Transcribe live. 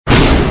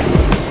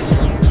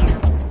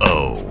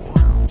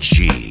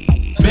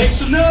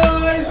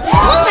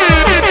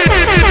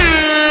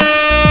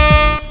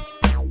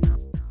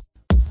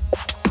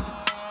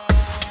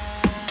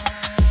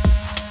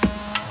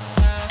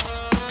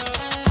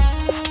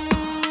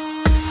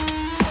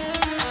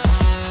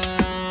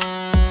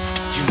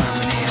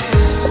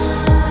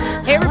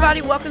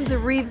everybody. Welcome to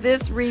Read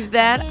This, Read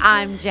That.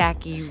 I'm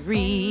Jackie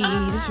Reed.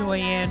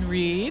 Joanne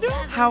Reed.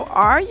 How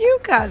are you,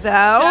 Cuzzo?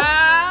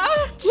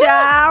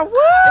 Ciao.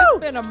 Woo! It's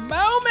been a moment.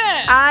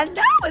 I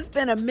know. It's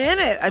been a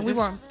minute. We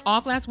were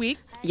off last week.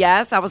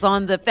 Yes, I was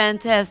on the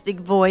Fantastic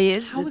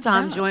Voyage, How the was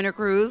Tom that? Joyner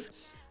cruise.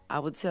 I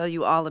will tell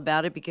you all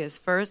about it because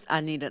first I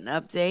need an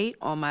update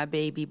on my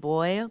baby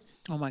boy,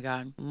 Oh, my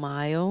God.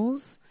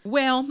 Miles.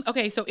 Well,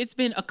 okay, so it's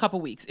been a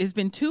couple weeks. It's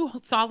been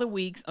 2 solid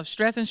weeks of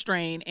stress and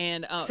strain.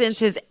 And Since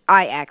his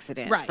eye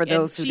accident, right, for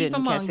those who and chief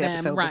didn't catch among the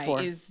episode them, right,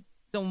 before.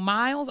 So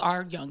Miles,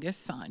 our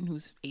youngest son,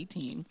 who's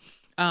 18,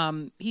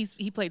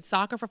 he played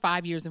soccer for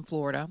 5 years in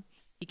Florida.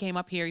 He came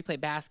up here. He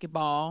played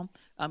basketball.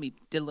 He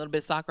did a little bit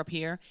of soccer up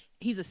here.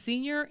 He's a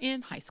senior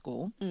in high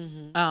school,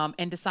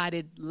 and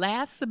decided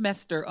last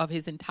semester of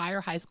his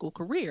entire high school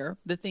career,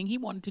 the thing he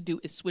wanted to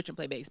do is switch and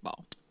play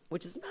baseball.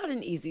 Which is not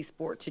an easy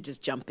sport to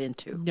just jump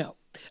into. No.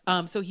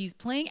 So he's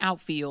playing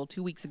outfield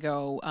 2 weeks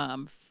ago,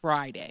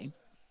 Friday.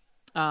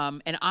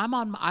 And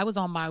I was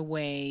on my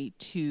way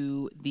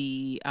to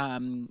the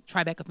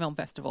Tribeca Film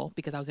Festival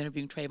because I was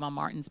interviewing Trayvon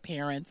Martin's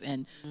parents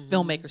and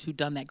filmmakers who'd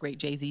done that great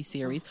Jay-Z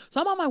series.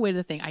 So I'm on my way to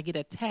the thing. I get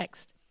a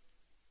text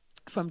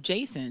from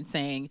Jason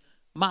saying,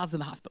 Miles in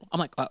the hospital. I'm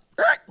like,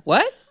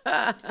 what?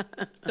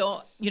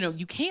 So,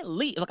 you can't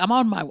leave. Like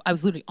I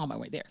was literally on my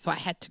way there. So I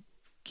had to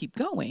keep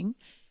going.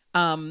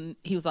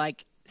 He was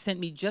like, sent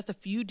me just a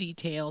few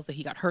details that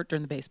he got hurt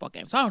during the baseball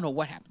game. So I don't know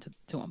what happened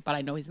to him, but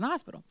I know he's in the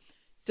hospital.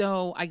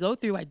 So I go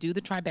through, I do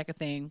the Tribeca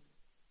thing,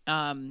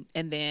 and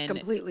then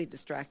Completely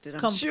distracted, I'm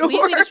completely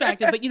sure.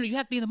 distracted. But you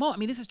have to be in the moment. I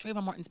mean, this is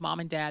Trayvon Martin's mom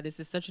and dad. This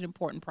is such an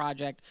important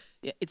project.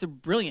 It's a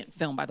brilliant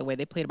film, by the way.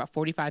 They played about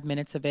 45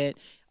 minutes of it.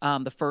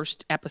 The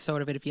first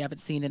episode of it, if you haven't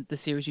seen it, the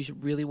series, you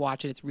should really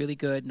watch it. It's really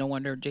good. No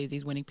wonder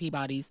Jay-Z's winning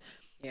Peabodys.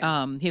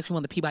 Yeah. He actually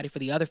won the Peabody for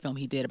the other film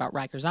he did about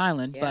Rikers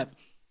Island, Yeah. but.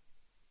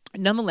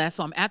 Nonetheless,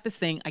 so I'm at this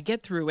thing. I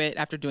get through it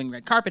after doing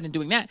red carpet and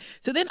doing that.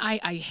 So then I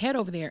head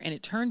over there, and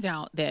it turns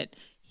out that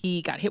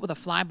he got hit with a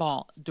fly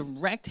ball,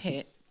 direct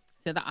hit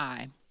to the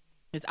eye.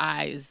 His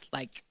eye is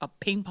like a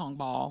ping pong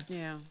ball.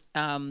 Yeah.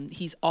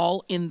 He's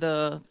all in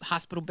the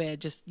hospital bed,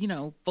 just,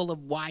 full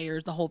of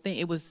wires, the whole thing.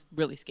 It was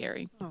really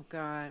scary. Oh,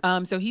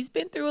 God. So he's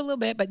been through a little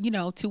bit, but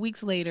 2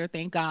 weeks later,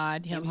 thank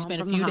God, he spent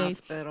a few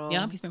days. Hospital.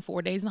 Yeah, he spent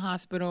 4 days in the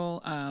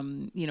hospital.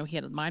 He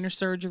had a minor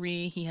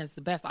surgery. He has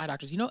the best eye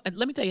doctors.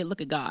 Let me tell you,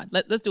 look at God.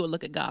 Let's do a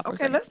look at God for a Okay,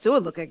 second. let's do a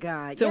look at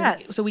God. So,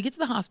 yes. so we get to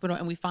the hospital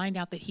and we find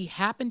out that he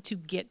happened to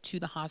get to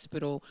the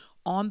hospital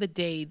on the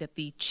day that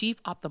the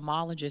chief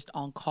ophthalmologist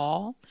on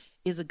call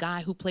is a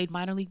guy who played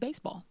minor league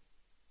baseball.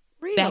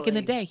 Really? Back in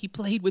the day, he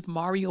played with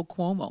Mario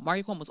Cuomo.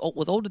 Mario Cuomo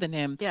was older than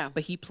him, Yeah.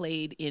 but he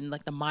played in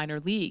like the minor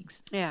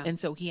leagues. Yeah. And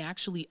so he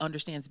actually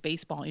understands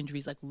baseball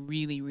injuries like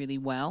really, really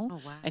well.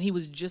 Oh, wow. And he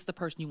was just the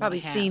person you want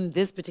Probably to have. seen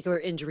this particular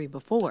injury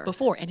before.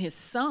 And his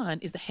son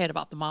is the head of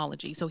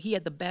ophthalmology. So he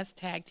had the best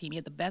tag team. He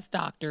had the best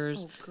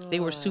doctors. Oh, they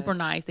were good. super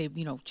nice. They,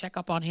 check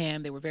up on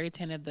him. They were very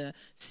attentive. The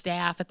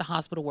staff at the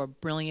hospital were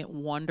brilliant,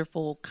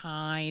 wonderful,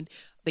 kind.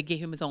 They gave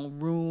him his own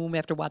room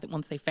after a while,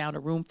 once they found a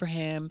room for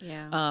him.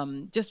 Yeah.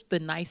 Just the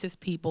nicest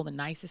people, the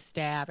nicest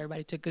staff.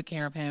 Everybody took good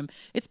care of him.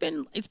 It's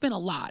been a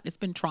lot. It's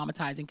been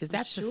traumatizing because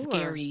that's a sure.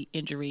 scary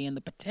injury, and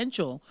the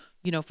potential,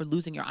 for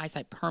losing your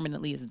eyesight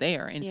permanently is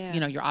there. And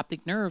Yeah. your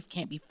optic nerve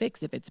can't be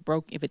fixed if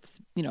it's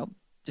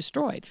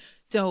destroyed.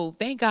 So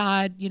thank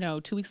God,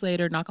 2 weeks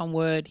later, knock on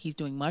wood, he's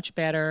doing much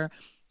better,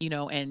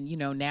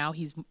 and now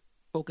he's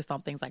focused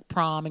on things like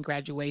prom and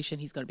graduation.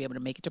 He's going to be able to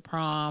make it to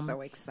prom.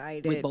 So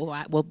excited. With both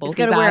He's his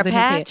gonna wear eyes a and his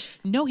head. patch?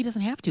 No, he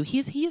doesn't have to. He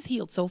is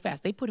healed so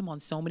fast. They put him on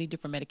so many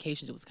different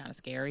medications. It was kind of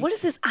scary. What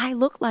does his eye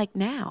look like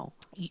now?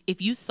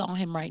 If you saw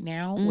him right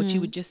now, what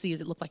you would just see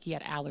is it looked like he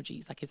had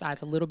allergies. Like his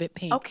eyes a little bit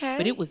pink. Okay.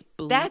 But it was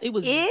blue. That's it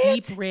was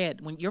it? deep red.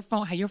 When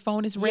how your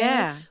phone is red,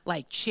 Yeah.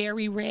 like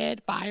cherry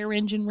red, fire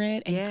engine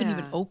red, and you couldn't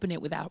even Yeah. open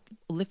it without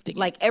lifting it.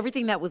 Like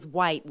everything that was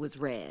white was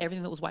red.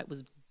 Everything that was white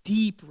was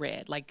deep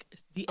red,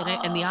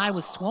 and the eye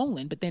was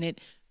swollen. But then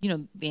it,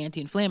 the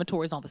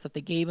anti-inflammatories and all the stuff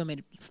they gave him,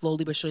 and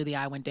slowly but surely the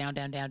eye went down,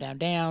 down, down, down,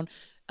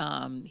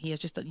 down. He has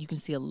just you can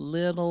see a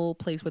little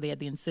place where they had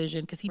the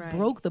incision because he Right.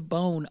 broke the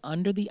bone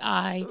under the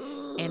eye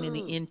and in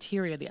the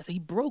interior of the eye. So he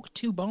broke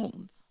 2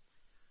 bones.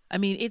 I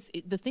mean,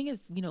 the thing is,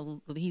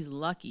 he's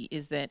lucky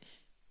is that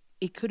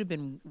it could have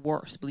been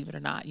worse, believe it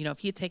or not. If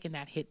he had taken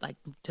that hit like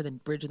to the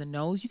bridge of the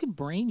nose, you can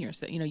brain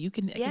yourself. You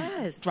can, it can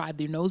Yes. drive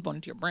your nose bone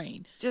into your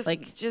brain. Just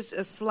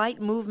a slight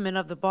movement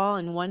of the ball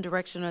in one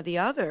direction or the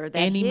other. That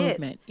Any hit.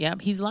 movement. Yeah,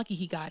 he's lucky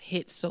he got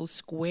hit so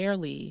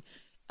squarely,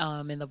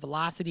 and the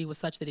velocity was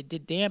such that it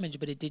did damage,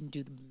 but it didn't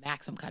do the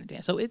maximum kind of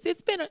damage. So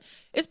it's been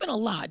a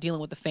lot dealing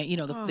with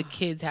the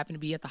kids happen to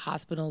be at the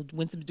hospital.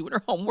 Winsom's doing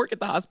her homework at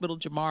the hospital.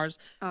 Jamar's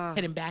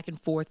heading back and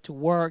forth to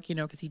work,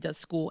 because he does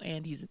school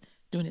and he's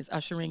doing his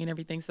ushering and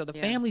everything. So the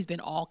family's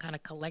been all kind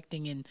of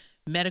collecting in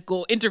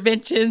medical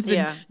interventions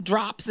and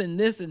drops and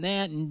this and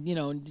that. And,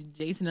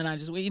 Jason and I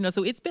just,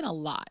 so it's been a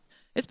lot.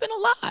 It's been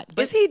a lot.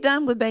 But Is he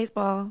done with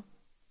baseball?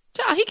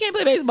 Child, he can't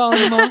play baseball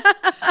anymore.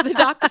 The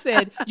doctor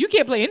said, you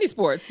can't play any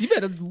sports. You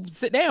better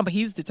sit down. But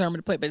he's determined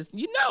to play. But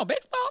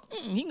baseball,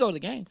 he can go to the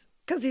games.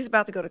 Because he's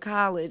about to go to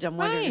college. I'm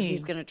wondering if Right.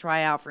 he's going to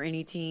try out for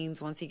any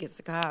teams once he gets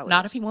to college.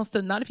 Not if he wants to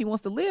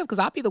live, because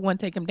I'll be the one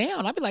to take him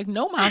down. I'll be like,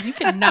 no, Miles, you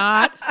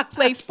cannot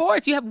play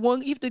sports. You have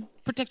to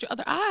protect your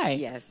other eye.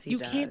 Yes, he You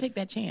can't does. take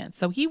that chance.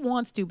 So he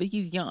wants to, but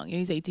he's young and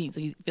he's 18, so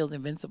he feels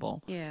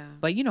invincible. Yeah.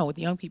 But with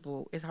young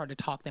people, it's hard to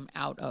talk them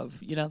out of,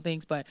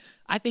 things. But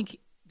I think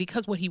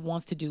because what he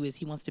wants to do is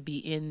he wants to be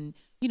in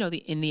the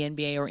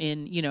NBA or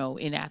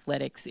in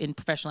athletics, in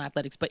professional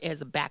athletics, but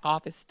as a back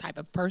office type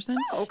of person.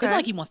 Oh, okay. It's not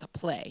like he wants to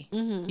play.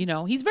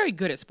 He's very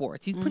good at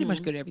sports. He's pretty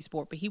much good at every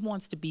sport, but he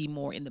wants to be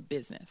more in the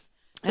business.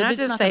 So And I this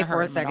is just not say gonna for hurt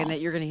a him at second all. that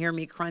you're going to hear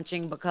me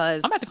crunching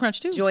because I'm about to crunch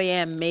too.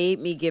 Joyanne made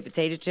me get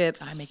potato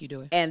chips. I make you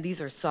do it. And these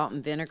are salt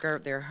and vinegar.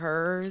 They're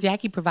hers.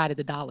 Jackie provided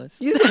the dollars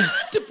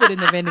to put in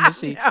the vending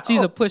machine.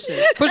 She's a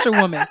pusher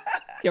woman.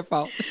 Your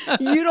fault.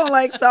 You don't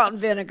like salt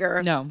and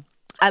vinegar. No.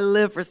 I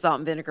live for salt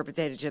and vinegar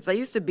potato chips. I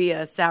used to be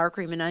a sour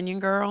cream and onion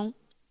girl.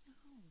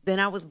 Then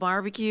I was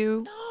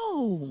barbecue.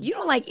 No. You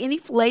don't like any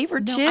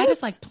flavored No, chips? I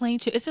just like plain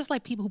chips. It's just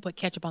like people who put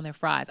ketchup on their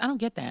fries. I don't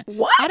get that.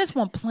 What? I just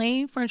want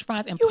plain French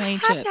fries and You plain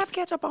have chips. to have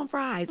ketchup on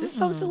fries. It's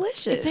so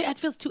delicious. It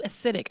feels too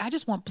acidic. I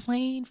just want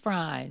plain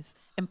fries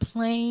and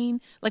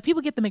plain. Like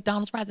people get the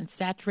McDonald's fries and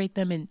saturate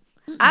them in.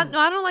 I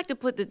don't like to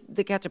put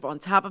the ketchup on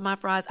top of my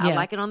fries. I Yeah.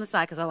 like it on the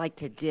side because I like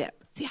to dip.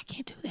 See, I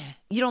can't do that.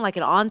 You don't like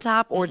it on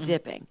top or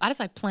dipping? I just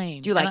like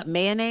plain. Do you And like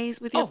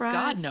mayonnaise with your Oh, fries?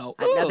 God, no.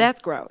 No, Ooh.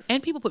 that's gross.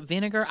 And people put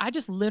vinegar. I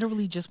just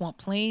literally just want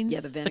plain Yeah,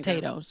 the vinegar.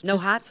 potatoes. No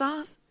Just hot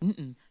sauce?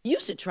 You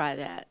should try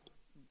that.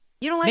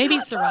 You don't like maybe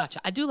hot sriracha.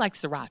 sauce? I do like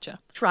sriracha.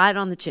 Try it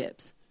on the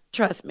chips.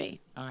 Trust me.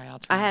 All right, I'll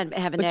try. I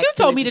have an But ex you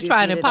who told me to introduced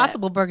try an to that.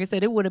 Impossible Burger.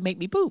 Said it would have made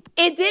me poop.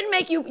 It did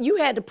make you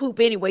had to poop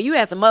anyway. You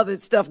had some other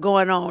stuff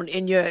going on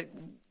in your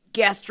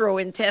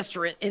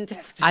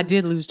intestine. I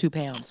did lose 2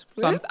 pounds.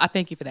 So I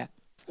thank you for that.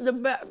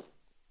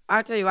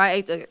 I tell you, I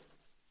ate the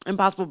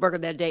Impossible Burger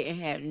that day and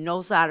had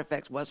no side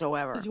effects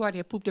whatsoever. Because you already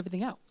had pooped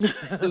everything out. There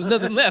was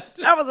nothing left.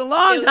 That was a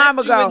long It time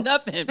left you ago. with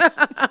nothing.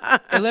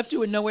 It left you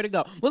with nowhere to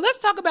go. Well, let's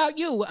talk about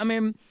you. I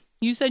mean,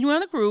 you said you were on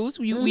the cruise.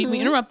 We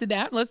interrupted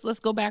that. Let's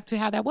go back to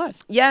how that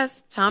was.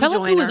 Yes, Tom Tell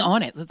Joyner. us who was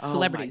on it. The Oh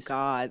celebrities. my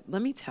God.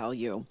 Let me tell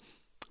you.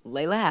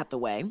 Layla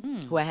Hathaway,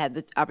 who I had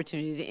the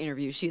opportunity to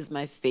interview, she is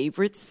my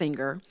favorite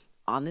singer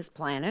on this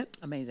planet.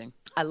 Amazing.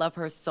 I love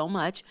her so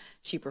much.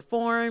 She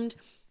performed,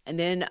 and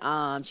then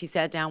she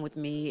sat down with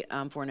me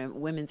for a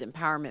women's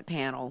empowerment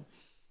panel.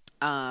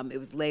 It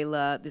was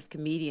Layla, this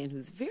comedian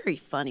who's very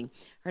funny.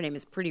 Her name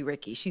is Pretty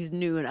Ricky. She's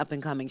new and up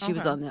and coming. She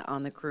was on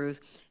the cruise.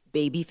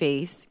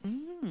 Babyface,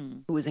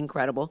 who was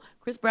incredible.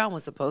 Chris Brown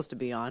was supposed to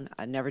be on.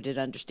 I never did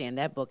understand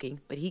that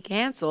booking, but he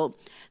canceled.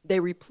 They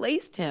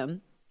replaced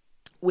him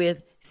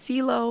with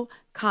CeeLo,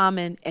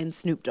 Common, and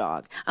Snoop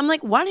Dogg. I'm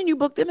like, why didn't you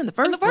book them in the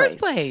first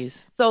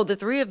place? So the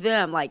three of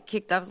them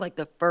kicked off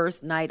the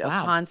first night of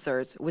Wow.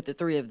 concerts with the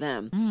three of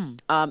them. And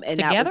that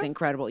Together? was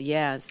incredible.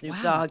 Yeah, Snoop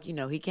Wow.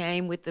 Dogg, he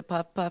came with the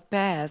puff puff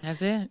pass.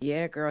 That's it.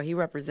 Yeah, girl, he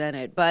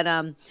represented. But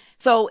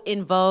so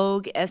in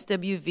Vogue,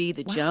 SWV,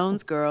 the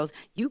Jones Girls,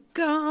 you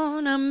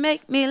gonna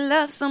make me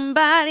love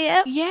somebody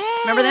else.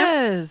 Remember them?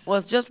 Yes. Well,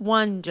 it's just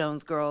one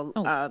Jones girl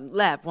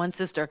left, one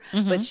sister,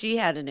 but she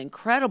had an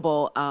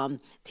incredible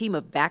team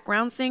of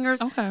background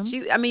singers. Okay.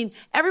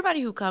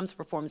 Everybody who comes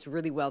performs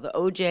really well. The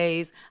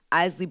OJs,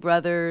 Isley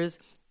Brothers,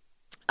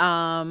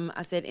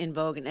 I said In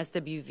Vogue and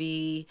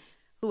SWV.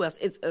 Who else?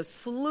 It's a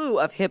slew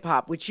of hip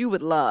hop, which you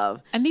would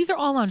love. And these are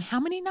all on how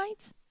many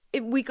nights?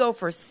 We go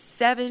for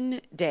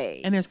 7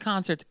 days. And there's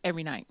concerts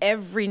every night.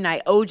 Every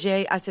night.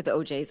 OJ, I said the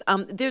OJs.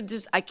 They're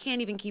just, I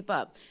can't even keep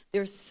up.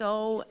 There's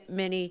so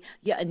many.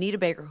 Yeah, Anita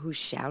Baker, who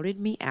shouted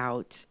me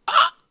out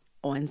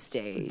on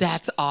stage.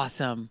 That's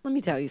awesome. Let me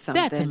tell you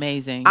something. That's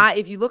amazing.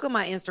 If you look at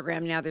my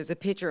Instagram now, there's a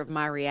picture of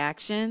my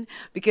reaction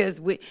because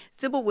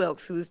Sybil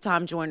Wilkes, who's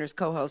Tom Joyner's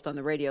co-host on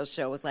the radio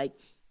show, was like,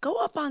 go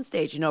up on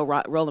stage.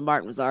 Roland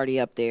Martin was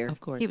already up there. Of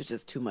course. He was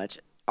just too much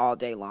all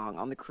day long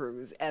on the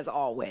cruise, as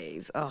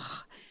always.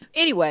 Ugh.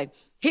 Anyway,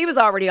 he was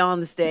already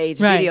on the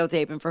stage Right.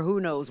 videotaping for who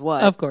knows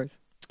what. Of course.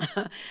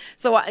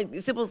 So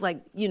Sybil's like,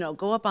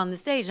 go up on the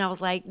stage. And I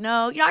was like,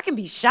 no, I can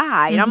be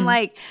shy. And I'm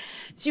like,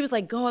 she was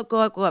like, go up, go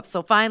up, go up.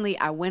 So finally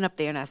I went up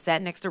there and I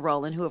sat next to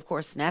Roland, who of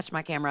course snatched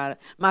my camera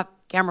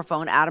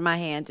phone out of my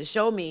hand to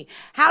show me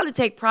how to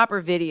take proper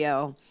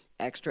video.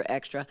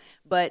 Extra.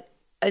 But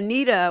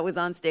Anita was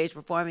on stage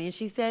performing and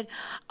she said,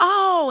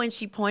 oh, and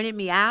she pointed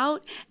me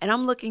out. And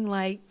I'm looking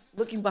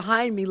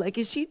behind me like,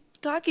 is she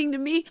talking to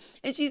me?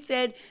 And she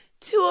said,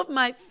 two of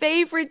my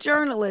favorite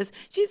journalists.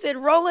 She said,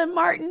 Roland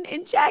Martin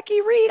and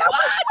Jackie Reed. I was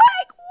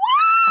like,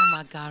 what? Oh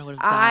my God, I would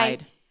have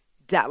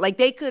died. Like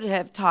they could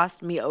have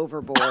tossed me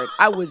overboard.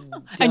 I was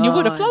done. And you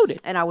would have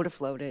floated. And I would have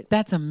floated.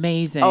 That's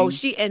amazing. Oh,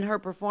 she and her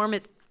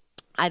performance,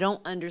 I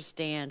don't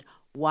understand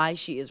why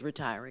she is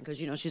retiring because,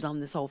 she's on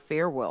this whole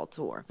farewell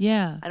tour.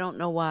 Yeah. I don't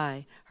know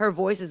why. Her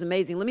voice is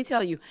amazing. Let me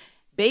tell you,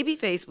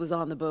 Babyface was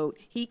on the boat.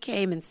 He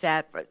came and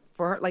sat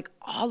for her. Like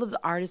all of the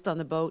artists on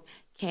the boat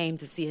came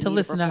to see Anita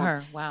listen to perform.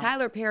 her. Wow.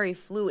 Tyler Perry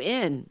flew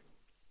in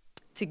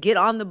to get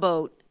on the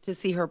boat to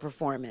see her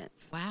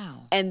performance.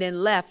 Wow. And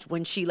then left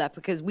when she left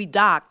because we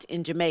docked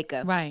in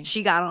Jamaica. Right.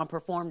 She got on,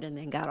 performed, and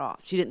then got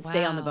off. She didn't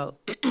stay on the Wow.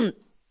 boat.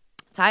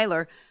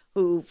 Tyler,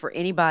 who for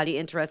anybody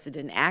interested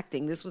in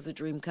acting, this was a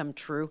dream come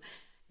true,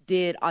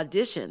 did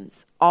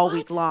auditions all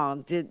week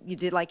long. You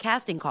did like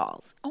casting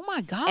calls. Oh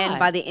my God. And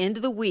by the end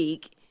of the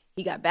week,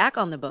 he got back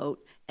on the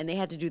boat and they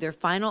had to do their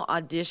final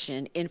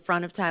audition in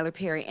front of Tyler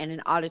Perry and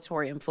an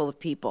auditorium full of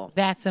people.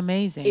 That's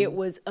amazing. It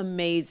was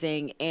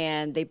amazing.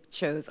 And they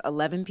chose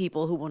 11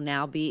 people who will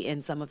now be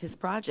in some of his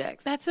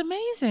projects. That's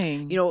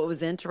amazing. You know, what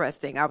was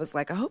interesting? I was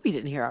like, I hope he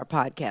didn't hear our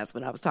podcast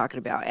when I was talking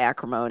about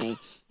Acrimony.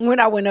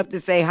 When I went up to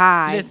say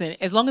hi. Listen,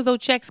 as long as those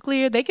checks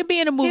clear, they could be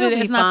in a movie He'll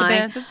that's be not the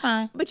fine. best. It's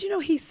fine. But you know,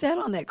 he said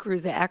on that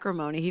cruise that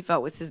Acrimony he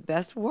felt was his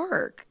best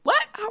work.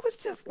 What? I was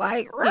just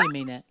like, He didn't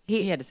mean that.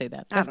 He had to say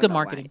that. I That's don't good know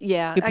why. marketing.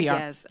 Yeah, Good PR. I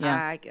guess.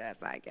 Yeah.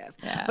 I guess.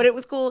 Yeah. But it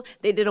was cool.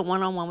 They did a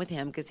one-on-one with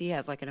him because he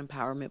has like an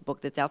empowerment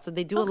book that's out. So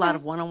they do a lot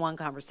of one-on-one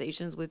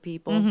conversations with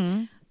people.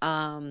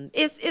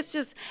 It's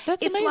just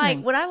That's it's amazing. like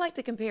what I like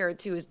to compare it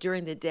to is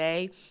during the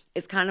day.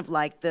 It's kind of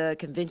like the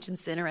convention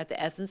center at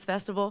the Essence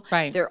Festival.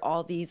 Right. There are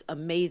all these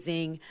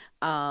amazing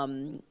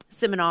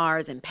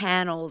seminars and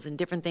panels and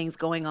different things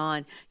going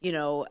on. You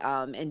know,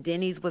 and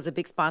Denny's was a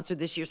big sponsor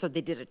this year, so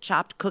they did a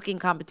chopped cooking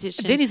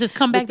competition. Denny's has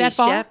come back with the that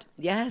far? chef.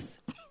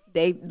 Yes.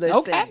 They listen.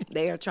 Okay.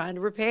 They are trying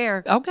to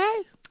repair, Okay.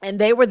 and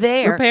they were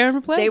there. Repair and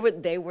replace.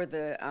 They were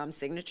the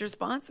signature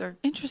sponsor,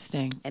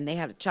 Interesting. and they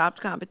had a chopped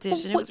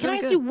competition. It What, was can I really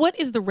ask good. you, what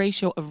is the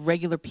ratio of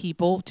regular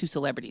people to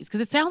celebrities? Because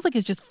it sounds like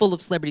it's just full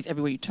of celebrities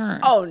everywhere you turn.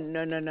 Oh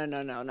no! There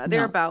No.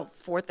 are about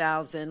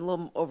 4,000, a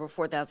little over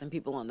 4,000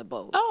 people on the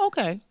boat. Oh,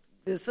 okay.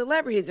 The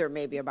celebrities are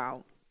maybe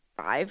about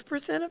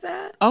 5% of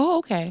that. Oh,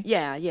 okay.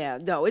 Yeah.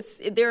 No,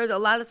 there are a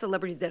lot of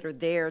celebrities that are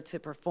there to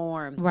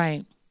perform,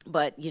 Right.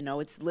 but you know,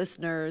 it's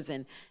listeners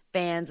and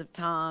fans of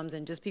Tom's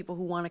and just people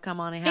who want to come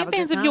on and have And a good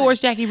fans of time.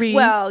 yours, Jackie Reed.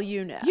 Well,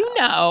 you know. You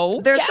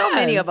know. There's so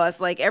many Yes. of us.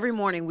 Like every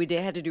morning we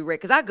had to do radio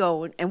because I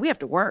go and we have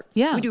to work.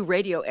 Yeah. We do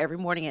radio every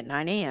morning at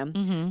 9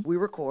 a.m. We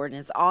record and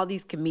it's all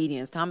these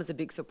comedians. Tom is a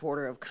big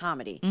supporter of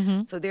comedy.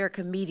 So there are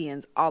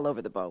comedians all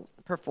over the boat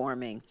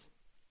performing.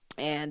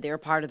 And they're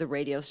part of the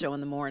radio show in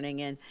the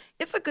morning. And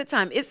it's a good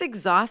time. It's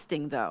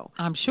exhausting though.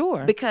 I'm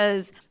sure.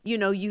 Because, you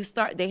know,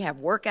 they have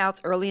workouts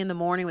early in the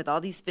morning with all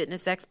these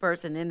fitness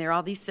experts, and then there are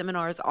all these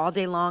seminars all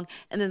day long.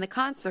 And then the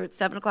concerts,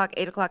 7 o'clock,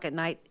 8 o'clock at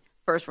night,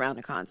 first round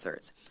of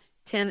concerts.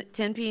 10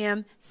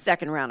 p.m.,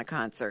 second round of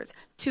concerts.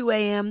 2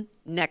 a.m.,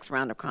 next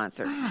round of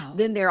concerts. Wow.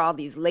 Then there are all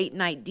these late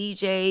night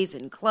DJs,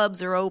 and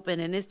clubs are open,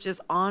 and it's just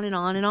on and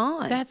on and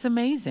on. That's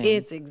amazing.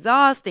 It's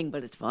exhausting,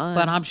 but it's fun.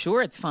 But I'm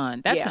sure it's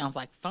fun. That Yeah. sounds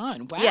like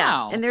fun. Wow.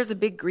 Yeah, and there's a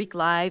big Greek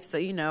life. So,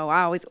 you know,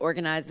 I always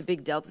organize the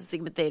big Delta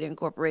Sigma Theta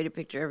Incorporated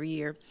picture every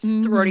year,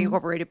 Sorority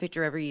Incorporated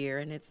picture every year,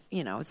 and it's,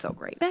 you know, it's so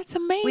great. That's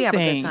amazing. We have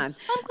a good time.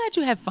 I'm glad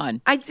you had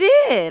fun. I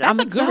did. That's I'm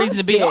a good reason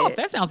to be exhausted. off.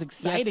 That sounds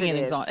exciting Yes, it and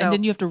is. exhausting. So- And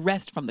then you have to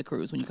rest from the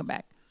cruise when you come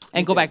back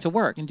and go back to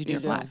work and do New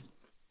York do. Live.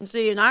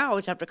 See, and I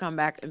always have to come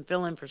back and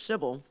fill in for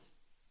Sybil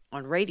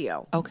on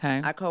radio. Okay.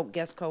 I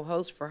guest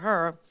co-host for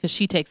her. Because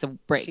she takes a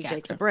break. She after.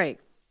 takes a break.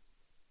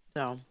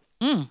 So,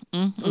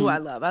 ooh, I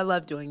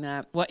love doing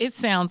that. Well, it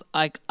sounds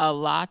like a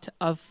lot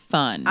of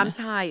fun. I'm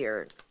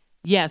tired.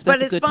 yes, But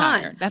that's it's a good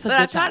fun. tire. That's a but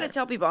good I try tire. to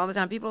tell people all the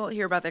time. People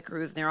hear about that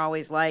cruise and they're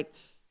always like,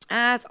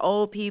 it's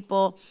old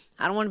people.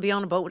 I don't want to be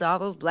on a boat with all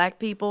those black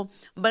people.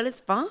 But it's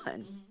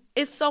fun.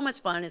 It's so much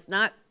fun. It's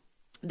not,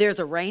 there's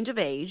a range of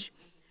age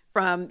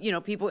from, you know,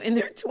 people in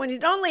their 20s.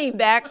 Don't lean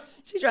back.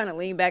 She's trying to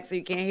lean back so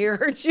you can't hear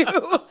her chew.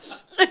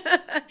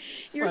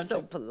 You're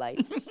so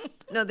polite.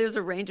 No, there's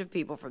a range of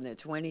people from their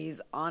 20s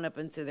on up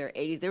into their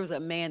 80s. There was a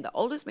man, the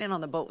oldest man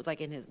on the boat was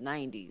like in his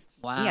 90s.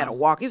 Wow. He had a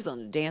walk. He was on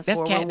the dance That's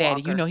floor. Cat with a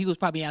Daddy. walker. You know, he was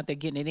probably out there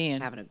getting it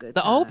in. Having a good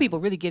The old time. people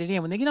really get it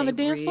in. When they get on the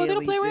They dance floor, they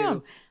don't play really around.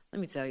 do. Let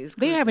me tell you, this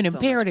They cruise have an is so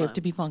much imperative fun.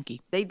 to be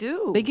funky. They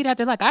do. They get out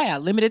there like, I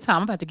got limited time.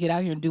 I'm about to get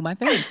out here and do my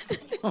thing.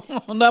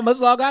 Not much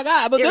longer I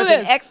got. I'm going to There's do an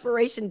this.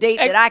 expiration date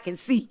that I can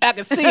see. I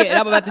can see it.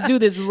 I'm about to do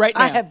this right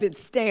now. I have been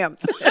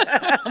stamped.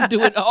 I'm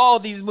doing all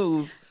these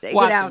moves. They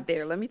Watching. get out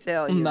there. Let me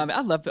tell you. I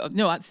love it.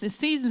 No,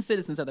 seasoned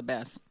citizens are the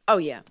best. Oh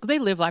yeah. They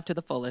live life to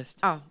the fullest.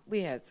 Oh,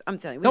 we had. I'm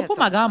telling you. We Don't had put so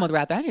my much fun. godmother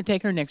out there. I didn't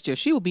take her next year.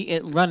 She would be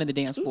running the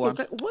dance floor.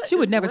 Okay, what She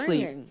would is never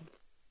sleep. ringing?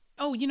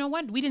 Oh, you know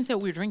what? We didn't say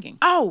what we were drinking.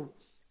 Oh,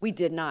 we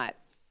did not.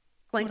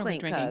 Clink, What are we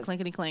clink, drinking? cuz.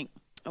 Clinkety clink.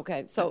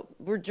 Okay, so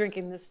we're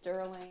drinking the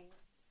Sterling.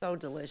 So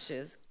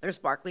delicious. There's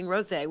sparkling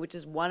rosé, which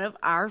is one of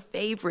our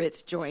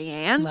favorites,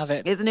 Joyanne. Love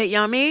it. Isn't it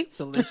yummy?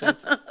 Delicious.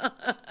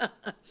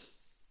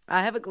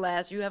 I have a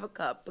glass. You have a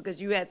cup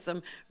because you had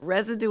some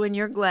residue in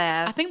your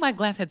glass. I think my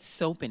glass had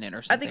soap in it or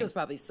something. I think it was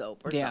probably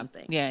soap or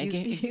something. Yeah.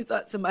 You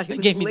thought somebody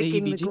was gave me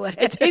licking the heebie-jeebies. glass.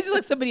 It tasted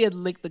like somebody had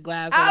licked the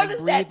glass. How or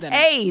does breathed that in it.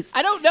 taste?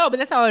 I don't know, but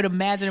that's how I would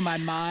imagine in my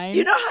mind.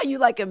 You know how you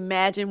like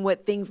imagine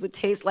what things would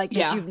taste like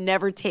that you've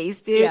never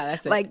tasted? Yeah,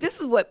 that's it. Like this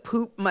is what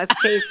poop must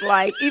taste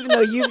like, even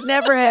though you've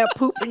never had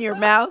poop in your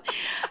mouth.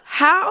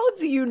 How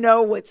do you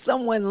know what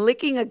someone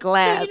licking a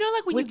glass? You know,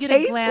 like when you would get a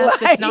taste glass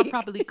that's not like?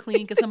 properly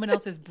clean because someone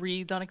else has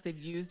breathed on it because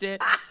they've used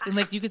it, and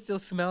like you could still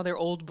smell their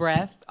old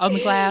breath on the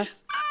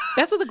glass.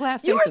 That's what the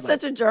glass You tasted are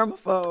such a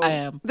germaphobe. I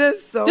am.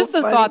 That's so Just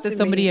the funny thought to that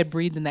somebody me. had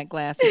breathed in that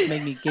glass just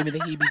gave me the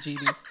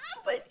heebie-jeebies.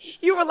 But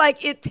you were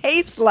like, it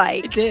tastes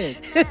like. It did.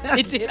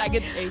 It did. I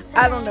could taste it.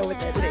 I don't know what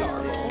that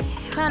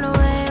tastes is. Run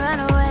away,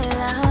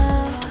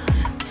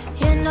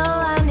 love. You know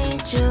I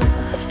need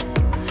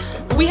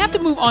you. We have to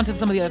move on to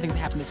some of the other things that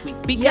happened this week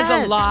because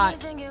Yes. a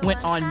lot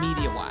went on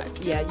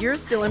media-wise. Yeah, you're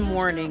still in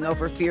mourning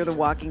over Fear the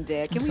Walking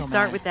Dead. Can I'm we so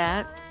start mad. with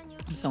that?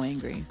 I'm so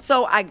angry.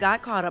 So I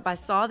got caught up. I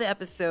saw the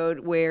episode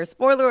where,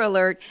 spoiler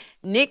alert,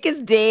 Nick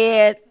is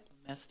dead.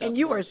 Messed up. And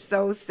you were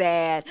so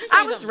sad. tell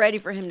I you was something. ready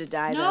for him to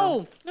die,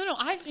 though. No.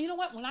 You know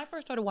what? When I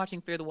first started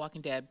watching Fear the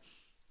Walking Dead,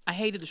 I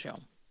hated the show.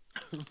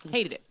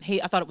 Hated it.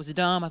 I thought it was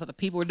dumb. I thought the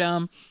people were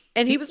dumb.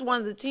 And he was one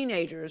of the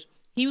teenagers.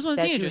 He was one of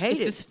the That you teenagers.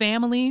 hated. This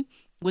family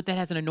that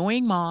has an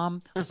annoying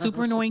mom, a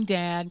super annoying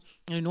dad,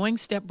 an annoying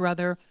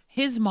stepbrother,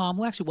 his mom,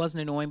 who actually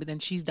wasn't annoying, but then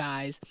she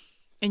dies.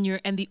 And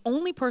the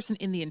only person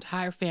in the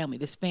entire family,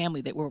 this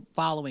family that we're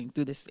following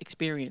through this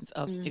experience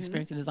of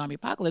experiencing the zombie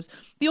apocalypse,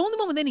 the only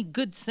one with any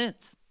good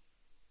sense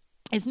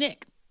is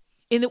Nick.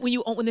 And that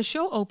when the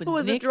show opens, Who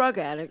was a drug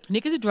addict.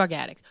 Nick is a drug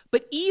addict.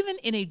 But even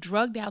in a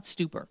drugged out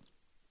stupor,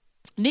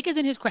 Nick is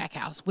in his crack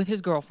house with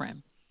his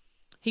girlfriend.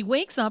 He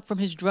wakes up from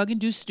his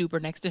drug-induced stupor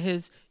next to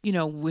his,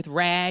 with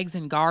rags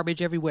and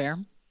garbage everywhere.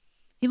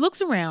 He looks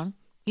around.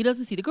 He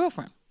doesn't see the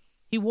girlfriend.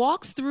 He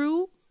walks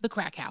through the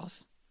crack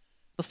house,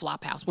 the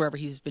flop house, wherever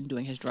he's been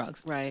doing his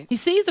drugs. Right. He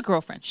sees the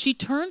girlfriend. She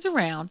turns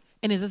around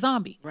and is a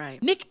zombie.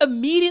 Right. Nick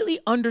immediately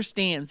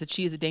understands that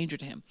she is a danger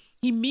to him.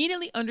 He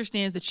immediately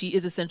understands that she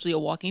is essentially a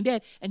walking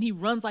dead, and he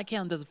runs like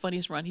hell and does the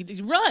funniest run. He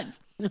runs.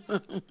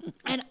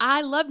 And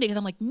I love Nick because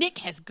I'm like, Nick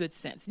has good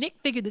sense. Nick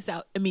figured this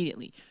out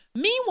immediately.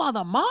 Meanwhile,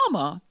 the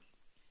mama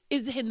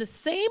is in the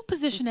same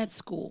position at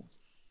school.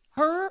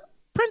 Her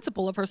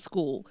principal of her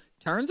school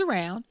turns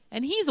around,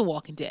 and he's a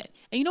walking dead.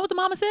 And you know what the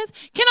mama says?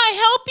 Can I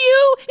help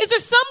you? Is there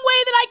some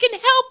way that I can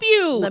help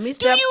you? Let me Do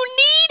step- you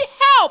need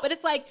help? And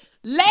it's like,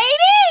 lady.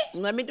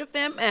 Let me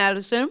defend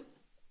Madison.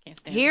 Can't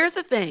stand it. Here's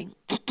the thing.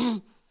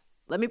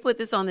 Let me put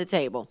this on the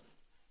table.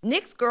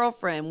 Nick's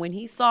girlfriend, when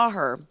he saw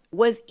her,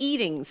 was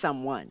eating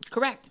someone.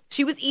 Correct.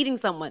 She was eating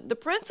someone. The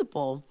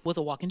principal, Was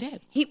a walking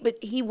dead.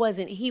 he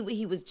wasn't.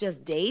 He was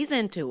just days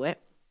into it.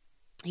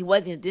 He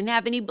didn't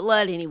have any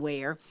blood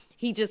anywhere.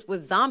 He just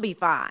was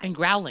zombified. And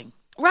growling.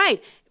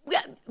 Right.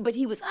 Yeah, but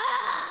he was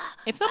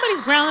If somebody's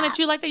growling at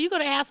you like that, you got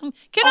to ask them,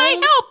 can I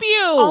help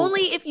you?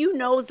 only if you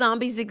know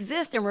zombies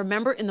exist. And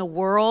remember, in the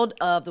world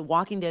of The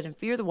Walking Dead and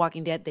Fear the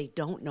Walking Dead, they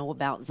don't know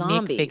about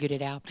zombies. Nick figured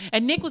it out.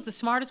 And Nick was the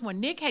smartest one.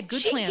 Nick had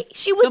good plans.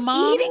 She was The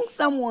mom- eating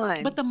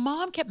someone. But the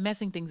mom kept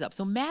messing things up.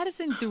 So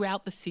Madison,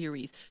 throughout the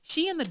series,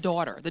 she and the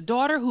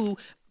daughter who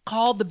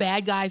called the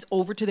bad guys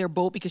over to their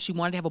boat because she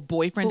wanted to have a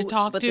boyfriend to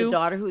talk but to. the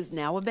daughter who's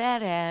now a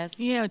badass.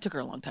 Yeah, it took her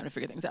a long time to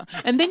figure things out.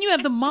 And then you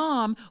have the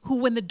mom who,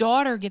 when the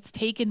daughter gets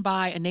taken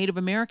by a Native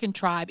American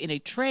tribe in a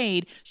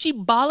trade, she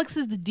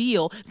bollockses the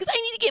deal because I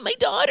need to get my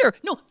daughter.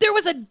 No, there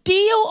was a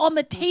deal on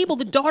the table.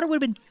 The daughter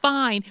would have been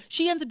fine.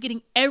 She ends up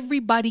getting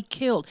everybody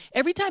killed.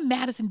 Every time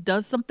Madison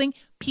does something,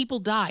 people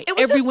die. It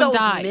was Everyone just those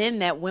dies. men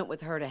that went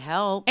with her to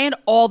help. And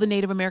all the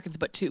Native Americans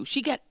but two.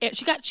 She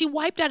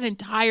wiped out an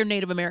entire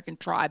Native American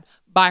tribe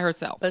by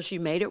herself. But she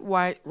made it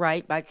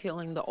right by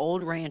killing the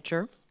old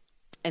rancher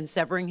and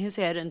severing his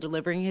head and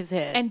delivering his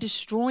head. And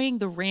destroying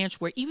the ranch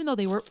where, even though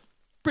they were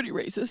pretty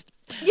racist,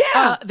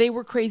 Yeah. they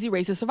were crazy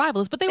racist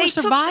survivalists, but they were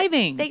took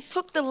surviving. they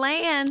took the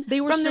land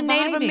They were from the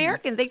Native surviving.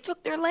 Americans. They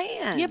took their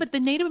land. Yeah, but the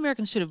Native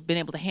Americans should have been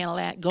able to handle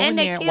that, go in and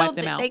there and wipe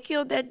them out. They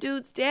killed that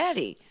dude's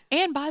daddy.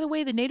 And by the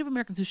way, the Native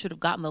Americans who should have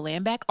gotten the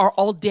land back are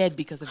all dead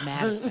because of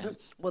Madison.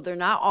 Well, they're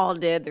not all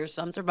dead. There's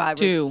some survivors.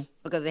 Two.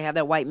 Because they have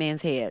that white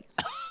man's head.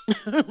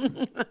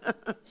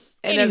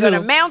 And they're going to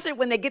Anywho. mount it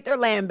when they get their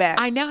land back.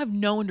 I now have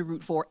no one to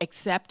root for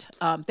except,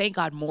 thank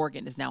God,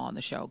 Morgan is now on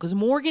the show. Because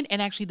Morgan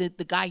and actually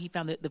the guy he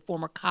found, the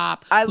former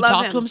cop I who love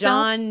talked him. to himself.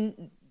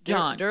 John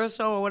John.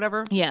 Durso or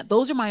whatever. Yeah,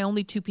 those are my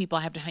only two people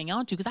I have to hang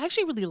on to because I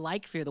actually really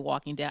like Fear the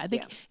Walking Dead. I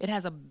think Yeah. it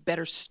has a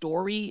better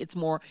story.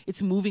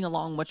 It's moving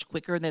along much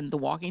quicker than The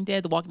Walking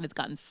Dead. The Walking Dead's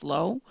gotten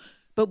slow.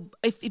 But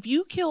if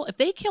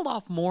they kill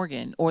off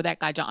Morgan or that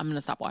guy John, I'm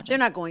gonna stop watching. They're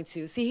not going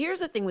to. See, here's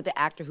the thing with the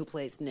actor who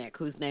plays Nick,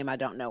 whose name I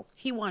don't know.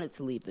 He wanted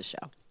to leave the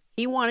show.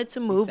 He wanted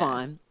to move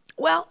on.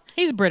 Well,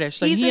 He's British.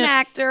 So he's an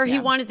actor. Yeah. He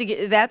wanted to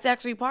get, that's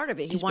actually part of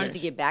it. He He's wanted to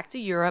British. get back to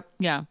Europe.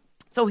 Yeah,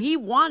 So he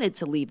wanted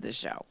to leave the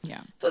show.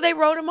 Yeah. So they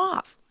wrote him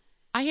off.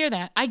 I hear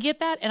that. I get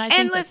that, and I think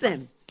And that's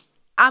listen,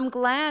 I'm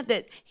glad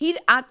that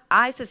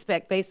I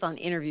suspect, based on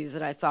interviews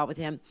that I saw with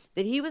him,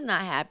 that he was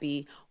not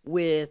happy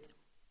with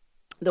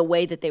the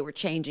way that they were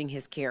changing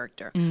his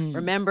character.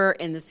 Remember,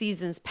 in the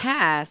seasons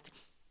past,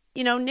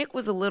 Nick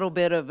was a little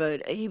bit of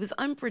he was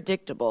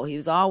unpredictable. He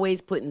was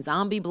always putting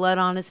zombie blood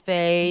on his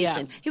face,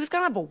 and he was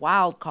kind of a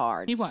wild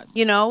card. He was.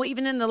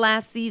 Even in the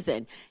last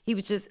season, he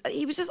was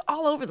just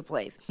all over the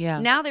place. Yeah.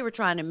 Now they were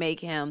trying to make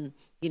him,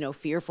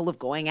 fearful of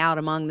going out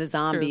among the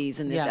zombies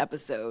in this Yeah.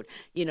 episode.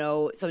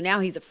 So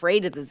now he's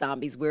afraid of the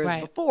zombies, whereas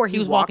Right. before he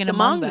was walked walking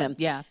among them.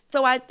 Yeah.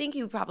 So I think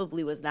he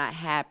probably was not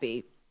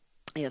happy.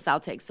 Yes, I'll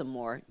take some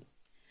more.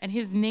 And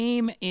his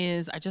name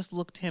is, I just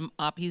looked him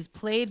up. He's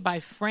played by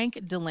Frank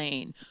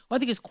Delane, who I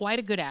think is quite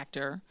a good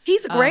actor.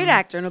 He's a great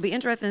actor, and it'll be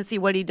interesting to see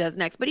what he does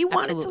next. But he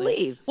wanted Absolutely.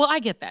 to leave. Well, I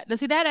get that. Now,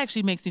 see, that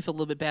actually makes me feel a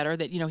little bit better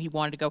that, he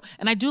wanted to go.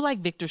 And I do like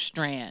Victor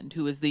Strand,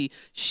 who is the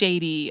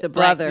shady The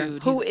black brother,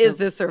 dude. who He's is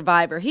the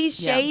survivor. He's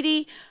Yeah.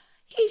 shady.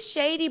 He's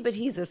shady, but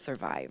he's a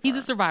survivor. He's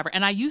a survivor.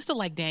 And I used to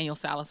like Daniel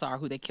Salazar,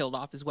 who they killed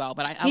off as well.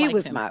 But I he liked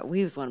was him.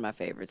 he was one of my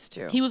favorites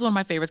too. He was one of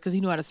my favorites because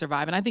he knew how to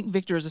survive. And I think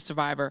Victor is a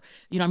survivor.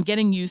 I'm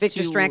getting used Victor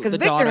to Strand, because the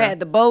Victor daughter.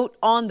 had the boat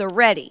on the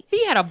ready.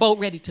 He had a boat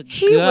ready to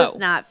He go. was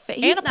not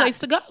and a place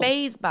to go.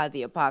 phased by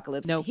the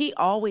apocalypse. Nope. He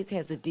always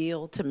has a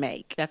deal to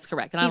make. That's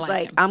correct. And He's I like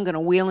like, him. I'm going to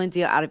wheel and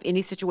deal out of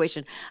any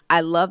situation. I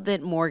love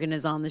that Morgan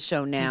is on the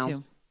show now.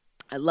 too.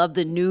 I love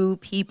the new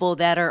people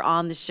that are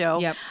on the show.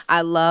 Yep. I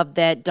love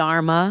that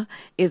Dharma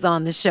is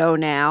on the show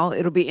now.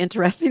 It'll be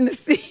interesting to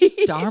see.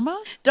 Dharma?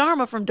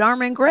 Dharma from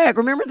Dharma and Greg.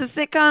 Remember the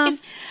sitcom?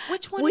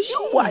 Which one Will is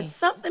you she? watch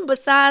something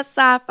besides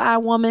Sci-Fi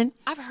Woman?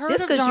 I've heard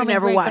This of 'cause Dharma you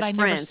never and Greg, watched but I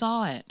Friends. never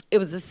saw it. It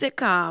was a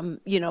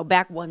sitcom,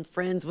 back when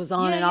Friends was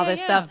on Yeah, and all yeah, that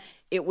yeah. stuff.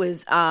 It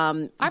was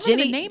remember the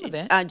Jenny, name of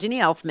it. Jenny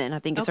Elfman, I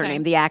think is her Okay.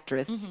 name, the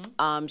actress.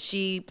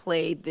 She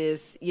played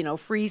this,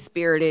 free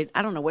spirited.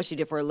 I don't know what she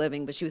did for a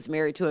living, but she was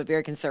married to a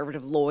very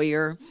conservative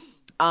lawyer.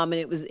 And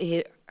it was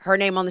her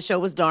name on the show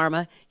was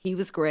Dharma. He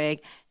was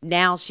Greg.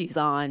 Now she's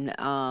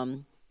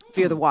on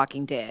Fear the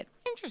Walking Dead.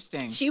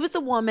 Interesting. She was the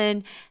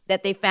woman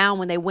that they found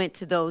when they went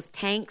to those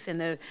tanks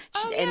and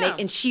yeah.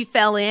 and she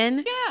fell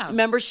in. Yeah.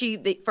 Remember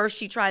first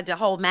she tried to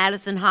hold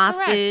Madison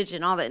hostage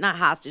and all that, not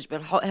hostage,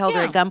 but held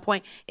her at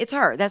gunpoint. It's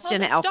her. That's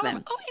Jenna that's Elfman.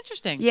 Dharma. Oh,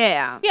 interesting.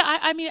 Yeah. Yeah,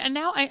 I mean, and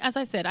now, as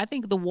I said, I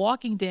think The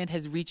Walking Dead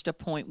has reached a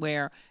point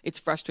where it's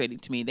frustrating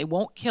to me. They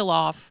won't kill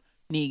off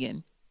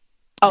Negan.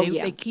 Oh,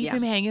 They keep yeah.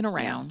 him hanging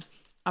around.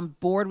 I'm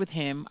bored with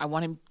him. I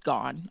want him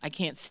gone. I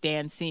can't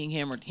stand seeing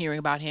him or hearing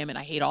about him, and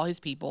I hate all his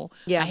people.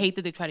 Yeah. I hate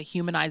that they try to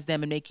humanize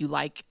them and make you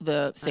like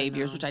the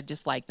saviors, which I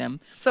dislike them.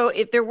 So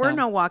if there were No.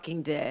 no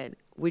Walking Dead,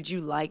 would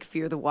you like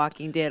Fear the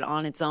Walking Dead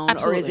on its own? Or is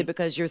Absolutely. it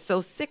because you're so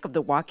sick of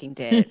the Walking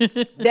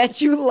Dead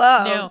that you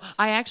love? No,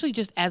 I actually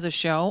just, as a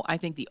show, I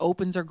think the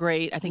opens are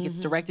great. I think it's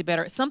directed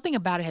better. Something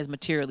about it has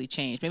materially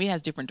changed. Maybe it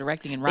has different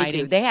directing and They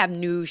writing. do. They have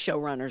new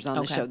showrunners on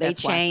the Okay, show. They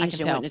that's why. I changed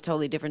can and went tell. in a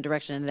totally different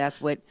direction, and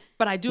that's what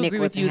But I do Nick agree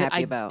with wasn't you that happy I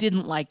about.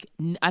 didn't like.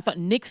 I thought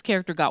Nick's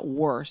character got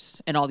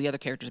worse, and all the other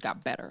characters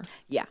got better.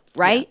 Yeah,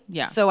 right?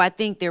 Yeah. So I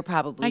think there I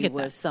probably get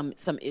was some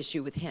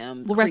issue with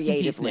him Well, rest in peace,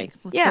 creatively. Nick.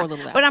 Let's yeah, pour a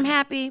little out but I'm for you.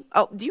 happy.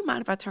 Oh, do you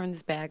mind if I turn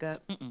this bag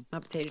up? My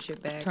potato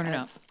chip bag. Turn it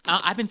up.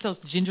 I've been so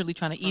gingerly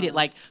trying to eat it.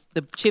 Like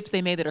the chips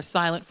they made that are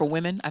silent for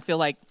women. I feel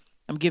like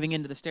I'm giving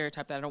into the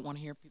stereotype that I don't want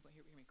to hear people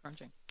hear me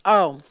crunching.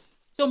 Oh,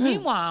 So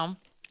meanwhile,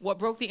 what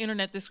broke the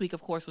internet this week,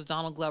 of course, was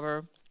Donald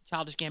Glover,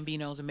 Childish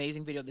Gambino's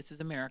amazing video, This Is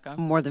America.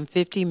 more than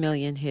 50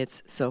 million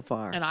hits so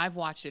far. And I've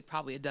watched it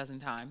probably a dozen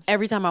times.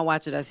 Every time I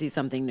watch it, I see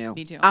something new.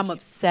 Me too. I'm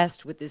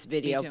obsessed with this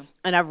video. Me too.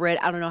 And I've read,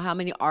 I don't know how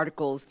many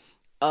articles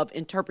of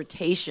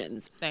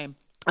interpretations Same.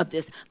 of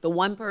this. The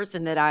one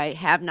person that I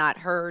have not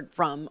heard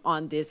from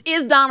on this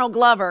is Donald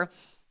Glover.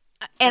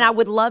 And I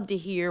would love to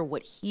hear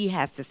what he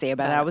has to say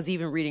about it. I was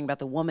even reading about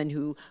the woman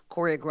who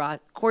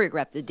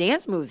choreographed the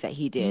dance moves that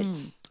he did.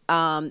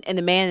 And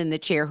the man in the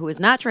chair who is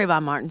not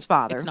Trayvon Martin's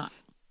father. It's not.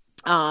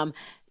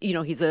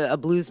 He's a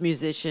blues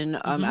musician.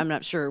 I'm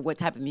not sure what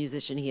type of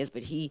musician he is,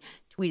 but he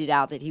tweeted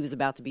out that he was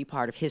about to be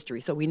part of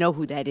history. So we know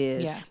who that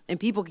is. Yeah. And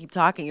people keep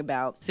talking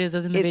about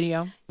SZA's in the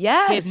video.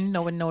 Yes. Hidden.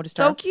 No one noticed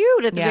her. So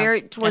cute at the Yeah.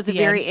 towards At the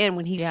very end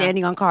when he's Yeah.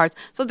 standing on cards.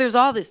 So there's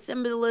all this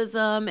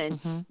symbolism and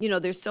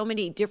there's so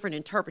many different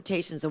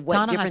interpretations of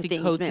what different Ta-Nehisi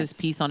things Coates' meant.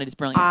 piece on it is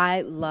brilliant.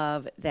 I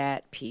love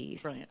that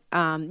piece. Brilliant.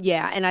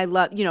 And I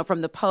love,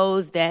 from the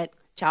pose that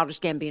Childish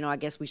Gambino, I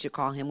guess we should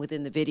call him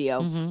within the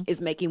video,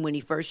 is making when he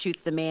first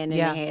shoots the man in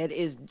Yeah. the head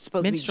is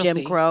supposed Minstrelsy. to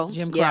be Jim Crow.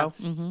 Jim Yeah.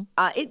 Crow.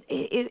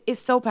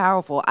 It's so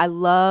powerful. I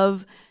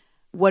love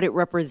what it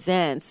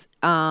represents,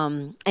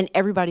 and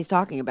everybody's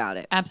talking about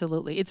it.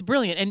 Absolutely. It's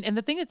brilliant. And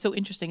the thing that's so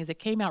interesting is it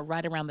came out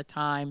right around the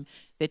time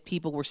that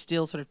people were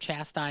still sort of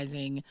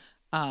chastising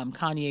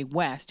Kanye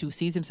West, who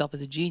sees himself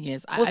as a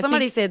genius. Well, I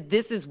somebody think, said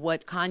this is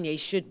what Kanye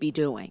should be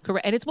doing.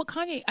 correct. And it's what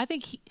Kanye, I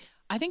think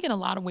I think in a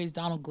lot of ways,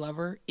 Donald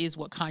Glover is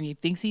what Kanye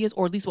thinks he is,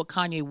 or at least what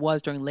Kanye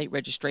was during late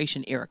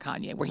registration era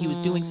Kanye, where he was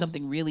doing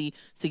something really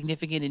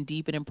significant and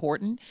deep and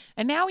important.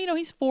 And now,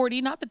 he's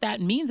 40. Not that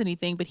that means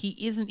anything, but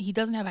he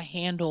doesn't have a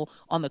handle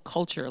on the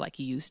culture like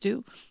he used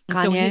to. And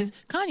Kanye? So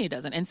Kanye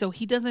doesn't. And so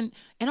he doesn't.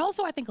 And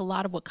also, I think a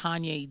lot of what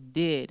Kanye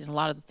did and a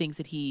lot of the things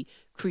that he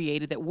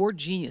created that were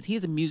genius. He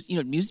is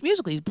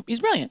musically, he's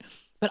brilliant.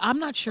 But I'm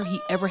not sure he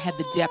ever had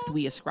the depth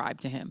we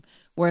ascribe to him.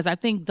 Whereas I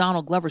think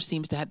Donald Glover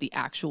seems to have the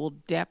actual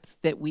depth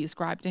that we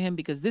ascribe to him,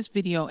 because this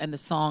video and the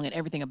song and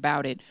everything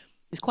about it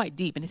is quite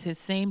deep. And it's his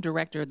same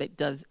director that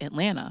does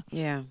Atlanta.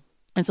 Yeah.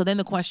 And so then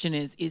the question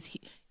is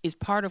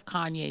part of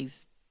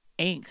Kanye's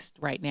angst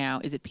right now,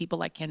 is it people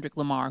like Kendrick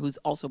Lamar, who's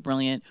also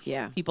brilliant?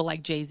 Yeah. People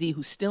like Jay-Z,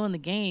 who's still in the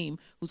game,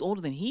 who's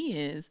older than he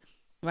is,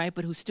 right?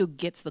 But who still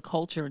gets the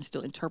culture and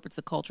still interprets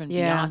the culture. And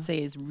Yeah. Beyonce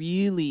is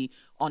really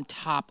on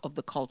top of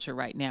the culture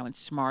right now and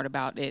smart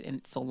about it.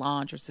 And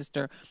Solange, her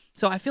sister.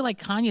 So I feel like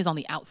Kanye is on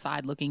the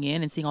outside looking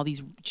in and seeing all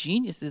these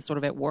geniuses sort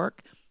of at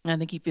work. And I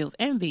think he feels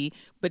envy.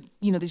 But,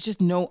 there's just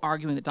no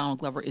arguing that Donald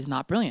Glover is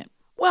not brilliant.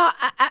 Well,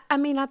 I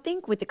mean, I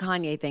think with the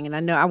Kanye thing, and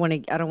I know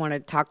I don't want to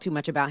talk too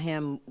much about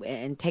him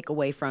and take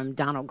away from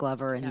Donald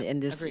Glover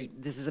and this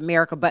agreed. This is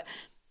America, but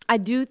I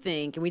do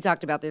think, and we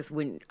talked about this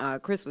when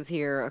Chris was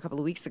here a couple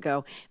of weeks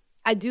ago,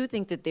 I do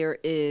think that there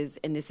is,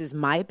 and this is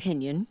my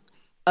opinion,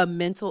 a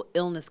mental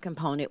illness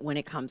component when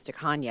it comes to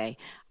Kanye.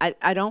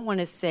 I don't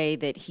want to say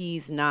that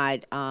he's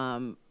not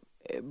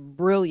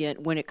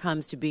brilliant when it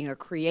comes to being a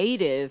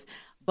creative,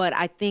 but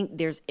I think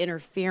there's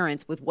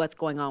interference with what's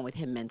going on with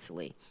him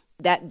mentally.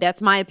 That's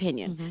my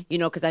opinion,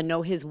 because I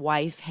know his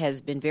wife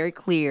has been very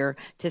clear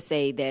to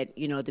say that,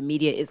 the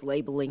media is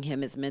labeling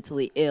him as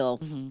mentally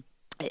ill.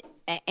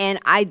 And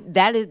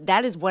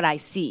that is what I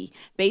see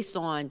based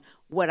on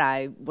what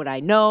I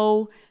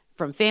know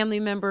from family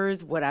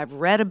members, what I've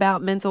read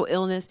about mental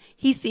illness.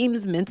 He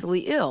seems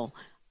mentally ill,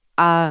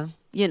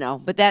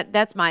 but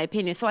that's my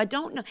opinion. So I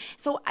don't know.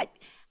 So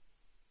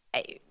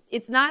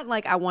it's not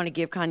like I want to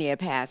give Kanye a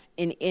pass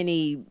in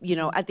any,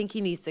 I think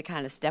he needs to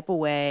kind of step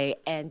away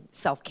and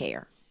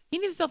self-care. He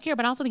needs self-care,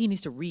 but I also think he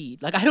needs to read.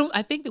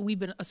 I think that we've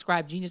been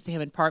ascribed genius to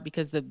him in part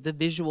because the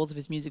visuals of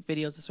his music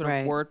videos, the sort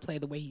of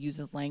wordplay, the way he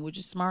uses language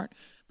is smart.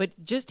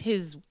 But just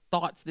his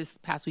thoughts this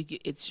past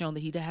week, it's shown that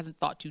he hasn't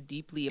thought too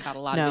deeply about a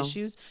lot of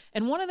issues.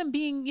 And one of them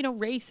being,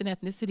 race and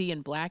ethnicity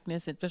and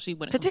blackness, especially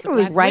when it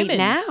particularly comes to black right women.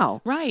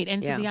 now. Right.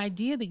 And so the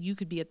idea that you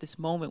could be at this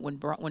moment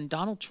when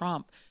Donald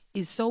Trump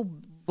is so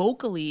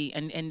vocally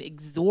and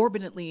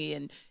exorbitantly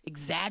and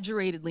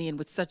exaggeratedly and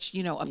with such,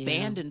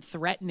 abandon,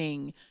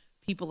 threatening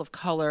people of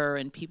color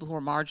and people who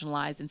are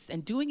marginalized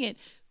and doing it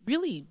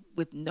really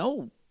with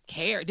no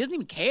care. He doesn't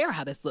even care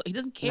how this looks. He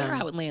doesn't care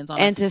how it lands on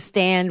him. And to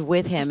stand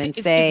with him and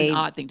say... It's an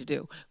odd thing to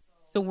do.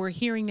 So we're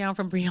hearing now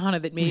from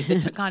Brianna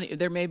that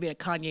there may be a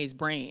Kanye's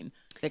brain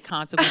that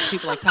consequences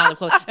people like Talib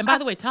Kweli. And by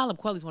the way, Talib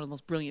Kweli is one of the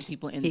most brilliant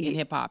people in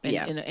hip-hop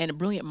and a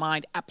brilliant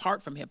mind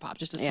apart from hip-hop,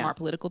 just a smart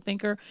political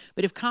thinker.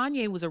 But if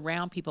Kanye was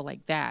around people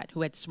like that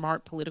who had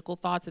smart political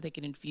thoughts that they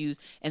could infuse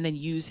and then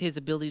use his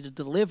ability to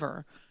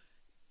deliver,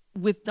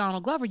 with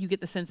Donald Glover, you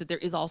get the sense that there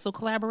is also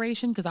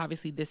collaboration because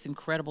obviously this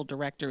incredible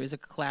director is a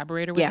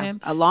collaborator with him.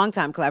 A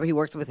longtime collaborator. He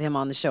works with him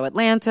on the show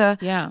Atlanta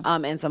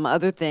and some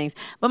other things.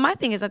 But my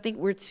thing is I think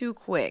we're too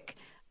quick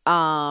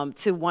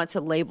to want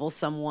to label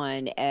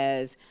someone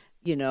as,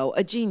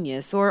 a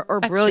genius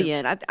or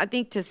brilliant. I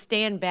think to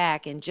stand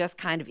back and just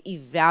kind of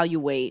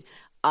evaluate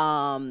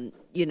a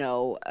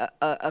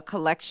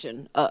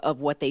collection of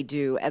what they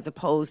do as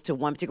opposed to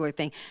one particular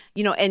thing,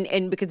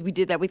 and because we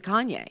did that with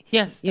Kanye.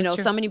 Yes. True.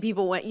 So many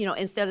people went,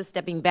 instead of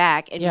stepping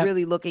back and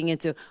really looking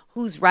into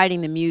who's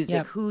writing the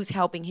music, who's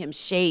helping him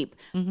shape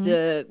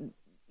the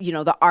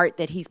art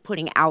that he's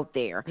putting out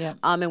there.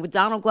 And with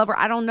Donald Glover,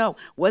 I don't know.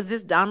 Was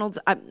this Donald's,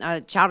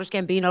 Childish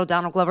Gambino,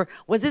 Donald Glover,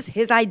 was this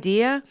his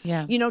idea?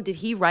 Did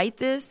he write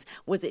this?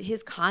 Was it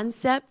his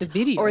concept? The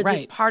video, or is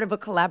it part of a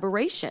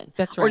collaboration?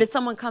 That's right. Or did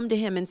someone come to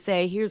him and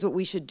say, here's what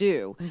we should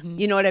do?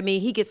 You know what I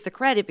mean? He gets the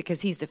credit because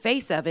he's the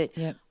face of it.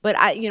 But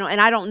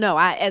and I don't know.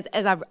 As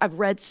I've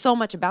read so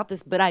much about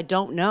this, but I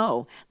don't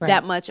know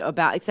that much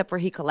about, except for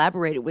he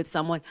collaborated with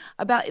someone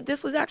about if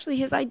this was actually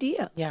his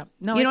idea.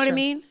 No, you know what I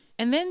mean?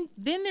 And then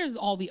there's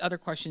all the other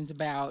questions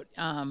about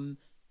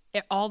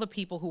all the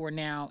people who are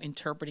now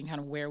interpreting kind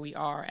of where we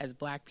are as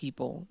Black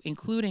people,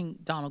 including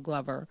Donald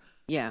Glover.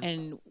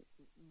 And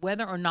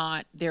whether or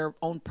not their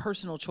own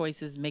personal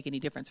choices make any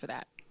difference for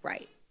that.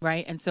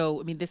 Right. And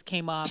so, this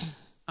came up.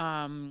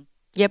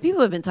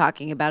 People have been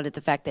talking about it, the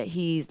fact that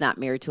he's not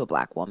married to a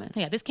Black woman.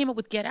 This came up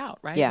with Get Out,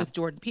 right? With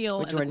Jordan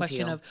Peele. And the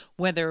question of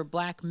whether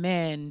Black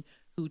men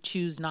who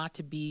choose not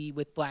to be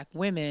with Black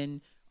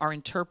women are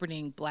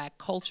interpreting Black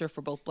culture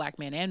for both Black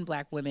men and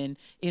Black women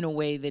in a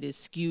way that is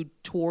skewed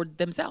toward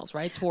themselves,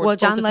 right? Toward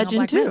John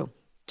Legend too.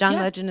 John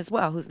Legend as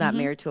well, who's not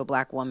married to a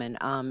Black woman.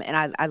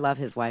 And I love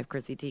his wife,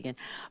 Chrissy Teigen.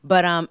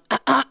 But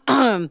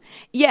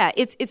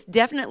it's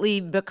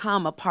definitely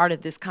become a part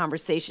of this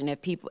conversation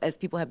as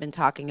people have been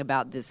talking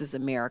about This Is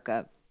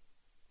America.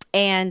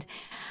 And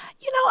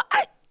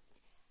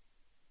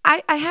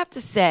I have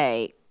to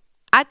say,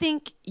 I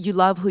think you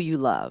love who you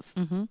love.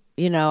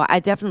 You know, I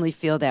definitely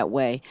feel that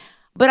way.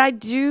 But I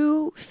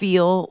do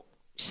feel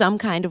some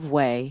kind of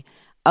way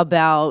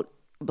about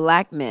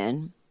Black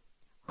men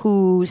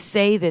who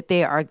say that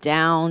they are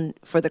down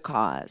for the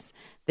cause,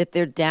 that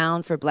they're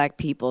down for Black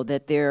people,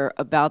 that they're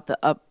about the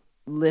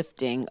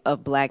uplifting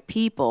of Black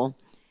people,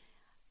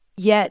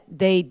 yet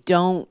they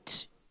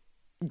don't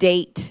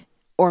date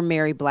or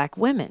marry Black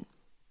women.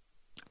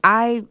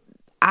 I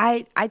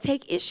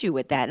take issue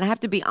with that, and I have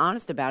to be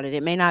honest about it.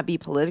 It may not be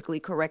politically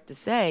correct to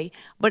say,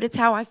 but it's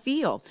how I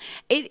feel.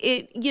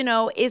 It you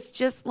know, it's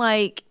just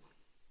like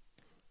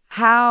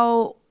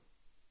how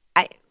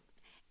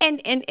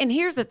and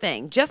here's the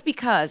thing. Just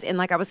because, and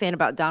like I was saying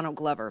about Donald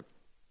Glover,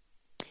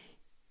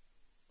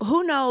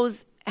 who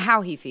knows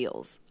how he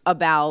feels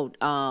about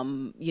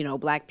you know,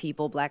 Black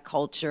people, Black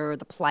culture,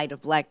 the plight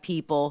of Black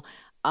people,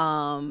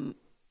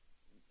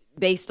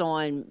 based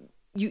on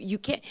you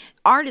can't,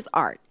 art is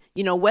art.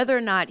 You know, whether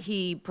or not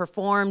he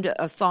performed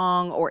a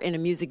song or in a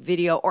music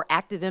video or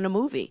acted in a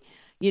movie.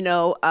 You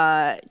know,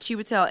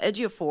 Chiwetel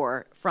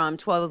Ejiofor from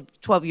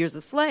 12 Years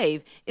a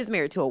Slave is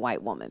married to a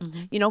white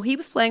woman. You know, he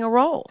was playing a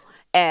role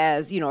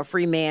as, you know, a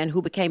free man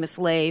who became a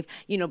slave,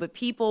 you know, but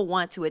people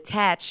want to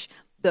attach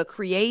the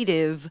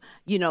creative,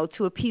 you know,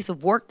 to a piece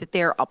of work that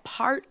they're a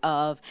part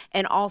of,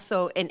 and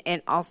also,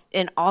 and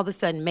all of a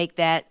sudden make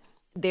that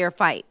their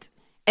fight.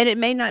 And it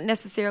may not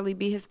necessarily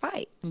be his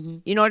fight.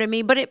 You know what I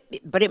mean? But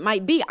it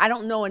might be. I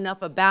don't know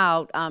enough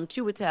about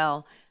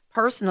Chiwetel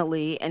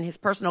personally and his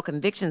personal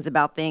convictions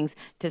about things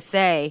to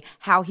say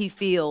how he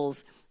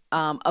feels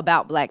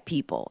about Black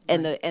people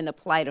and the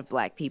plight of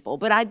Black people.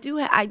 But I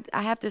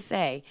have to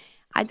say,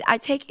 I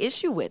take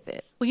issue with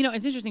it. Well, you know,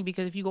 it's interesting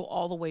because if you go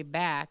all the way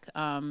back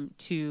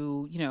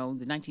to, you know,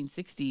 the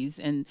 1960s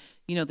and,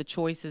 you know, the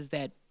choices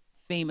that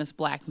famous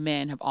Black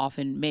men have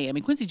often made. I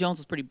mean, Quincy Jones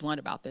was pretty blunt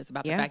about this,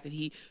 about the fact that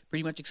he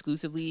pretty much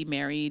exclusively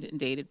married and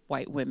dated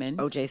white women.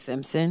 O.J.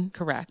 Simpson.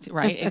 Correct,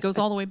 right? It goes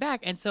all the way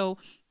back. And so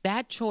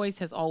that choice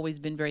has always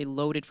been very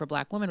loaded for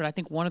Black women. But I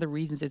think one of the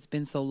reasons it's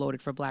been so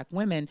loaded for Black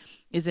women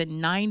is that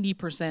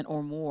 90%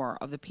 or more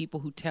of the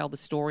people who tell the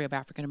story of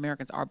African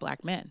Americans are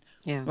Black men,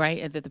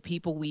 right? And that the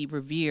people we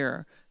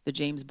revere, the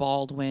James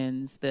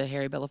Baldwins, the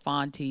Harry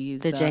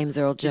Belafontes, the James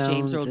Earl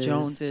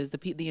Joneses,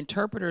 the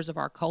interpreters of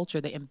our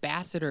culture, the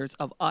ambassadors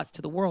of us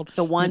to the world.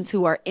 The ones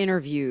who are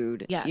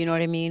interviewed, you know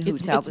what I mean, who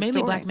tell the story. It's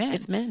mainly Black men.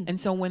 It's men. And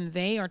so when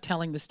they are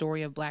telling the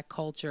story of Black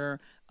culture,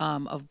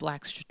 of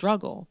Black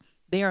struggle,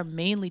 they are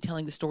mainly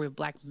telling the story of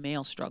Black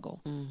male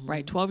struggle,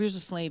 right? 12 Years a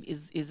Slave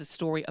is a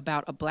story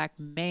about a Black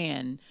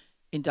man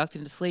inducted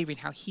into slavery and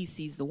how he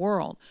sees the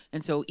world.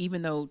 And so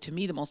even though, to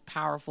me, the most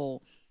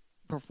powerful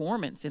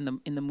performance in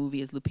the movie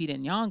is Lupita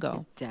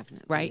Nyong'o,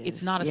 definitely, right?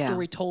 It's not a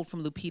story told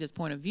from Lupita's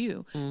point of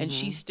view, and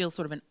she's still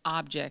sort of an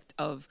object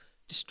of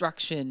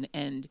destruction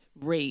and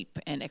rape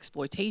and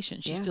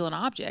exploitation. She's still an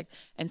object.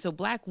 And so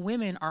Black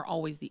women are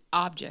always the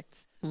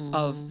objects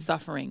of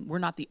suffering. We're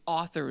not the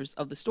authors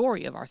of the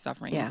story of our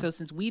suffering. And so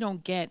since we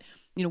don't get,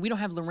 you know, we don't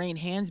have Lorraine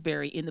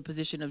Hansberry in the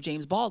position of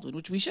James Baldwin,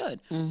 which we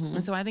should.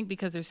 And so I think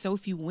because there's so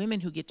few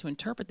women who get to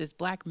interpret this,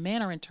 Black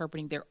men are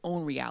interpreting their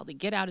own reality.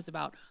 Get Out is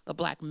about a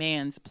Black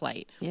man's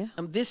plight.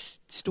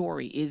 This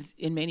story is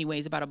in many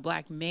ways about a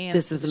Black man's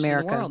This is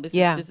America. In the world.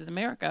 This is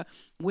America.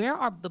 Where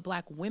are the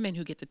Black women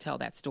who get to tell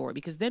that story?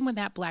 Because then when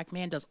that Black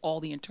man does all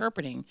the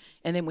interpreting,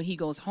 and then when he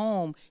goes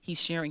home, he's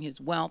sharing his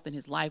wealth and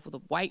his life with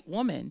a white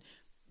woman,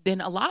 then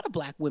a lot of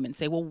Black women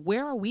say, well,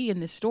 where are we in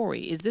this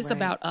story? Is this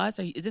about us?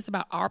 Is this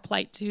about our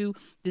plight too?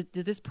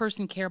 Does this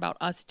person care about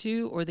us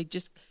too? Or they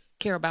just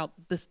care about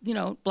this, you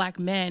know, Black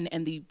men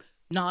and the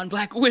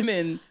non-Black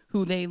women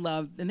who they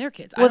love and their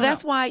kids? Well,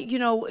 that's why, you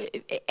know,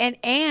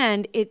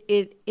 and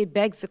it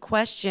begs the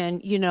question,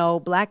 you know,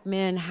 Black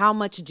men, how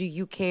much do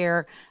you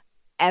care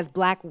as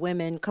Black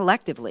women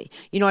collectively?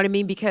 You know what I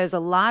mean? Because a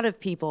lot of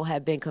people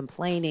have been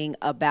complaining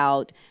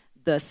about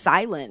the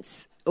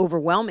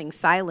overwhelming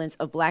silence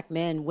of Black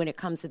men when it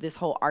comes to this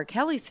whole R.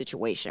 Kelly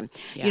situation.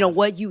 You know,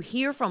 what you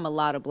hear from a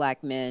lot of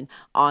Black men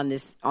on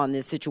this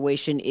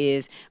situation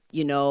is,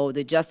 you know,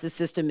 the justice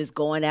system is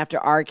going after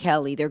R.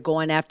 Kelly. They're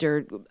going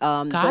after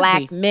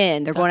Black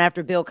men. They're going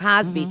after Bill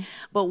Cosby.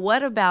 But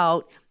what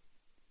about,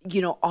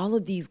 you know, all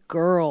of these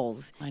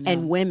girls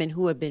and women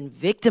who have been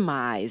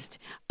victimized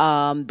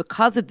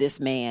because of this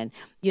man?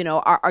 You know,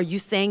 are you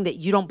saying that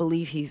you don't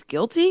believe he's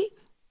guilty?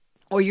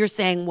 Or you're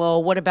saying,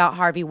 well, what about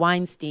Harvey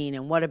Weinstein?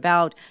 And what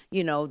about,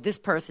 you know, this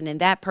person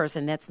and that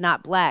person that's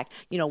not Black?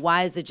 You know,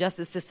 why is the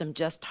justice system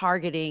just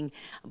targeting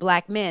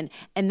Black men?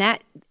 And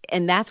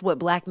that's what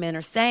Black men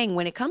are saying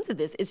when it comes to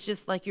this. It's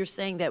just like you're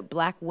saying that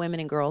Black women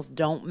and girls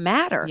don't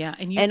matter.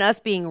 And us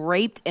being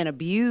raped and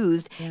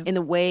abused in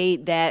the way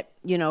that,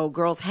 you know,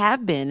 girls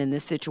have been in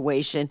this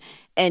situation.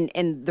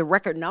 And the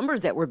record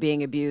numbers that were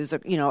being abused,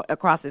 you know,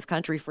 across this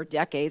country for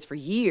decades, for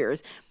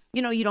years.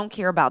 You know, you don't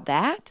care about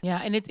that?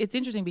 Yeah, and it's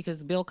interesting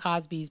because Bill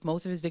Cosby's,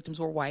 most of his victims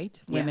were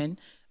white women.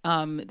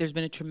 There's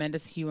been a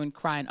tremendous hue and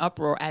cry and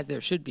uproar, as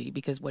there should be,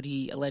 because what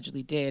he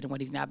allegedly did and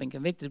what he's now been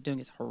convicted of doing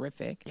is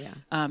horrific.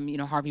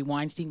 Yeah. Harvey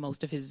Weinstein,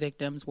 most of his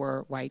victims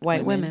were white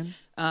women.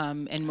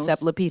 And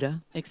Except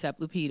Lupita. Except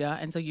Lupita.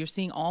 And so you're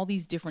seeing all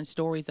these different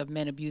stories of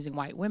men abusing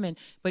white women.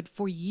 But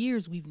for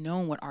years, we've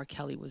known what R.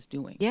 Kelly was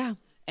doing. Yeah.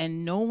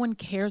 And no one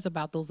cares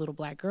about those little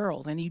black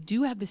girls. And you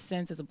do have this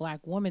sense as a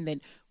black woman that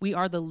we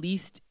are the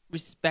least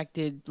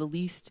respected, the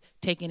least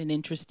taken an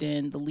interest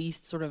in, the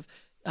least sort of,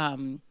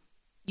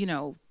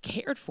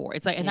 cared for.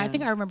 It's like, and I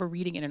think I remember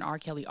reading in an R.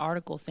 Kelly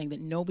article saying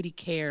that nobody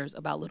cares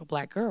about little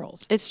black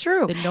girls. It's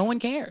true. That no one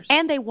cares.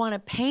 And they want to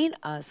paint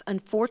us,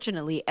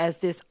 unfortunately, as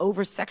this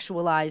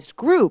over-sexualized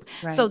group.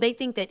 Right. So they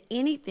think that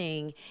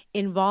anything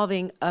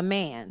involving a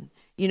man,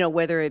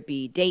 whether it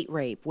be date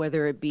rape,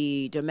 whether it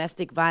be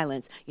domestic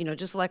violence,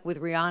 just like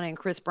with Rihanna and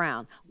Chris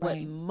Brown, what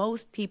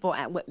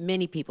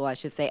many people, I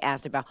should say,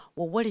 asked about,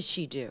 well, what did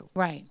she do?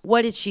 Right.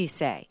 What did she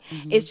say?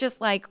 Mm-hmm. It's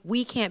just like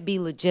we can't be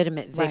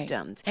legitimate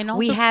victims. And also,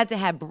 we had to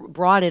have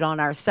brought it on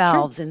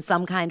ourselves in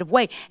some kind of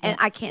way. And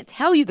I can't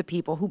tell you the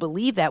people who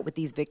believe that with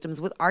these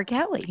victims with R.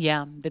 Kelly.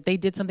 Yeah, that they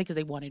did something because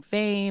they wanted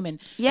fame. And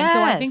so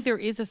I think there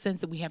is a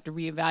sense that we have to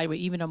reevaluate,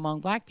 even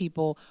among black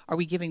people, are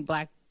we giving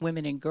black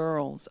women and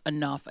girls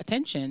enough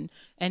attention?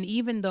 And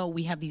even though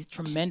we have these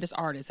tremendous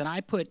artists, and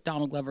I put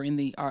Donald Glover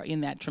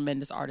in that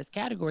tremendous artist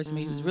category, to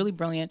me, who's really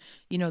brilliant.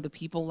 The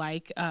people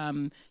like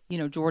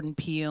Jordan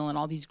Peele and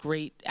all these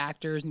great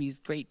actors and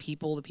these great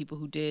people, the people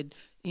who did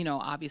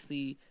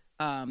obviously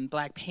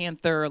Black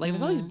Panther, like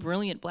there's all these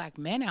brilliant black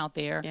men out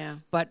there,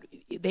 but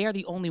they are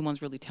the only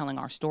ones really telling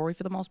our story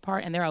for the most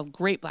part. And there are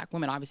great black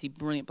women, obviously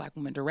brilliant black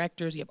women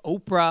directors. You have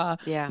Oprah,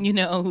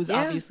 who's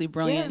obviously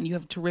brilliant, and you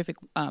have terrific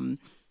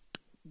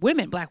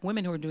black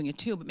women who are doing it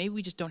too, but maybe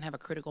we just don't have a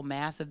critical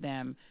mass of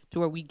them to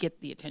where we get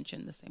the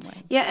attention the same way.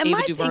 Yeah, and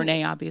Ava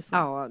DuVernay, obviously.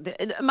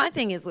 My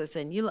thing is,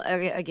 listen,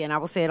 again, I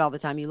will say it all the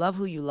time, you love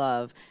who you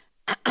love.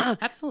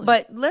 Absolutely.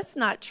 But let's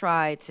not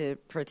try to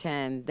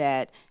pretend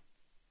that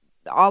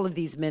all of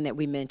these men that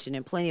we mentioned,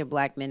 and plenty of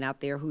black men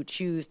out there who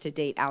choose to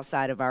date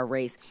outside of our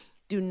race,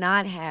 do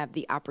not have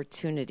the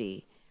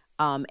opportunity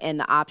and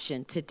the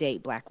option to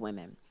date black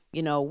women.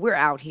 We're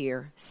out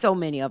here. So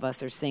many of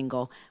us are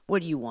single.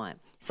 What do you want?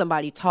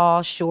 Somebody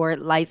tall,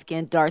 short,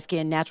 light-skinned,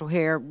 dark-skinned, natural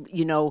hair,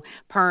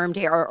 permed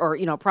hair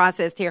or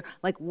processed hair.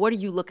 Like, what are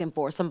you looking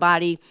for?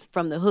 Somebody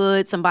from the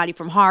hood, somebody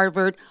from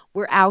Harvard.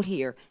 We're out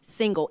here,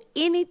 single.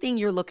 Anything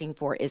you're looking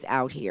for is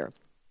out here,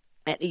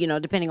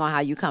 depending on how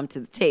you come to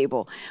the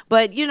table.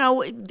 But,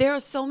 there are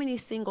so many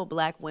single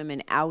black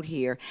women out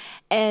here.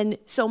 And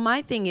so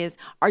my thing is,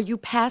 are you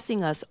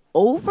passing us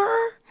over?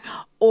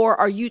 Or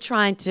are you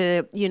trying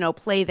to,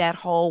 play that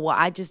whole, well,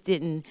 I just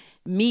didn't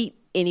meet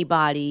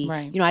anybody.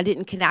 Right.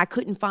 I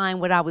couldn't find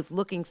what I was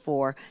looking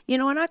for.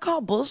 And I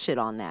call bullshit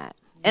on that.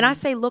 And I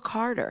say, look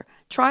harder,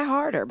 try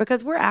harder,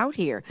 because we're out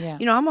here. Yeah.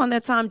 I'm on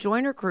that Tom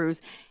Joyner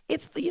cruise.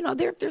 It's,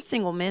 there's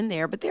single men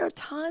there, but there are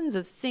tons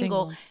of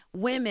single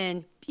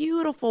women,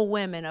 beautiful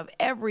women of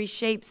every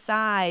shape,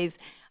 size,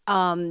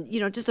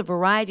 just a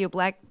variety of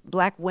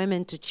black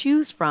women to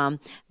choose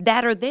from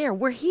that are there.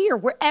 We're here.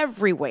 We're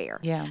everywhere.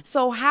 Yeah.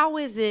 So how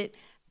is it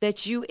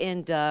that you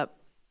end up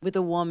with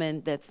a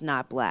woman that's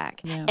not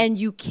black and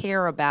you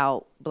care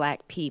about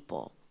black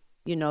people?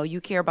 You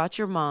care about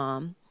your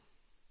mom.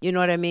 You know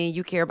what I mean?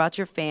 You care about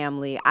your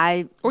family.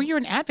 Or you're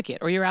an advocate,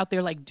 or you're out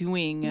there like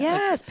doing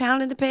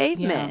pounding the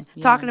pavement,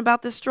 talking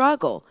about the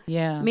struggle.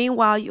 Yeah.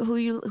 Meanwhile, who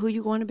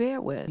you going to bed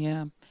with?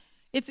 Yeah.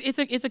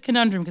 It's a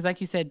conundrum because, like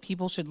you said,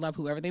 people should love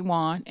whoever they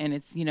want, and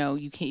it's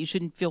you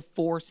shouldn't feel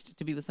forced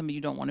to be with somebody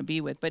you don't want to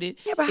be with. But it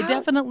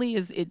definitely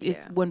is.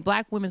 It's when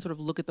black women sort of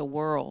look at the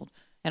world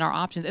and our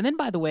options, and then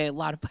by the way, a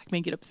lot of black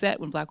men get upset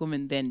when black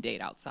women then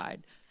date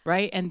outside.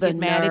 Right? And get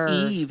mad at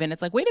Eve. And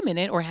it's like, wait a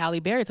minute. Or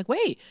Halle Berry. It's like,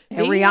 wait. They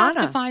Rihanna. have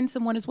to find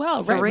someone as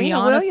well. Serena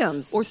right?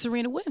 Williams. Or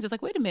Serena Williams. It's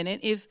like, wait a minute.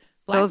 If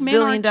black those men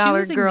aren't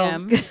choosing girls.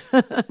 them.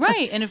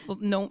 Right. And if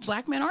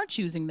black men aren't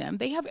choosing them,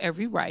 they have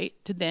every right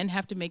to then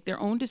have to make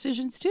their own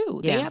decisions too.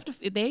 Yeah.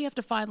 They have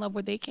to find love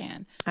where they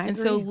can. I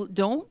agree. So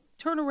don't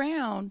turn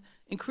around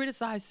and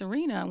criticize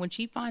Serena when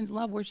she finds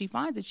love where she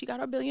finds it. She got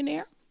her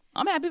billionaire.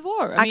 I'm happy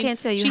for her. I mean, can't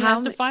tell you she how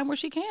has to find where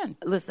she can.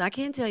 Listen, I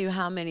can't tell you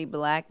how many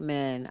black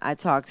men I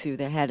talked to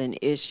that had an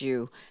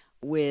issue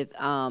with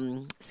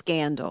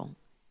Scandal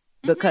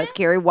because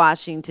Kerry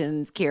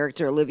Washington's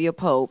character, Olivia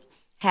Pope,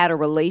 had a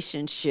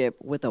relationship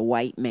with a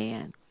white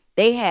man.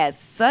 They had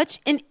such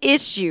an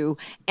issue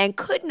and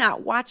could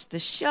not watch the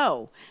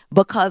show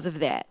because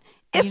of that.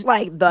 It's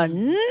like the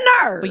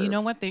nerve. But you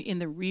know what? In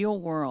the real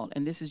world,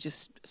 and this is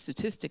just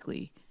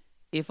statistically,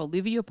 if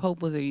Olivia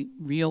Pope was a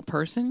real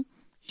person,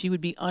 she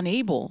would be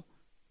unable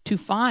to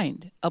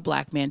find a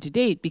black man to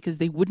date because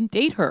they wouldn't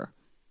date her.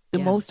 The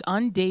most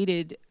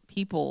undated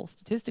people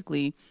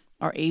statistically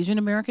are Asian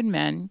American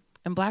men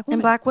and black women.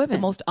 And black women.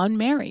 The most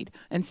unmarried.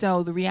 And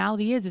so the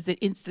reality is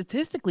that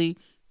statistically,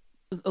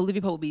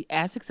 Olivia Pope will be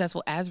as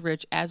successful, as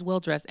rich, as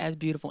well-dressed, as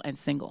beautiful, and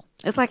single.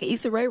 It's like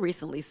Issa Rae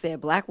recently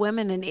said, black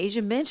women and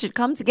Asian men should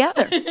come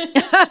together.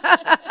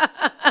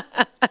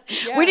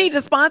 We need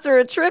to sponsor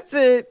a trip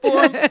to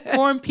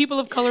Form People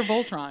of Color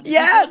Voltron.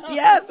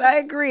 Yes, I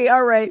agree.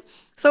 All right.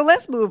 So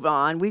let's move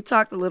on. We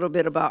talked a little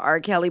bit about R.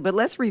 Kelly, but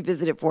let's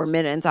revisit it for a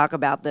minute and talk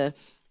about the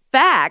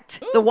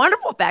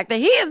wonderful fact that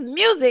his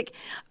music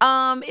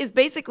is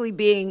basically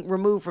being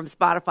removed from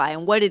Spotify.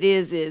 And what it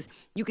is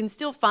you can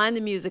still find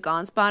the music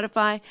on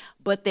Spotify,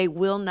 but they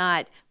will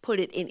not put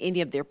it in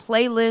any of their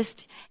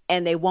playlists,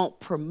 and they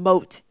won't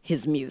promote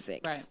his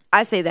music. Right.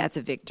 I say that's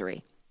a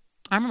victory.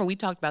 I remember we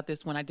talked about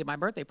this when I did my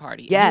birthday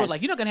party. And Yes. you were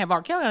like, you're not going to have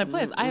R. Kelly on a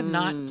playlist. I have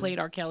not played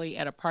R. Kelly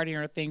at a party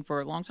or a thing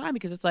for a long time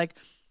because it's like,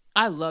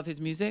 I love his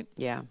music.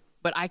 Yeah.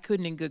 But I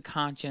couldn't in good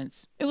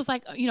conscience. It was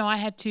like, I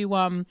had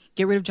to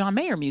get rid of John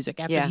Mayer music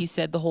after he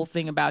said the whole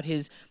thing about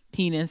his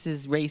penis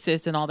is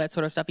racist and all that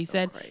sort of stuff he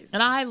said. Crazy.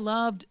 And I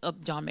loved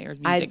John Mayer's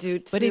music. I do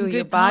too. But in good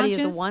Your body is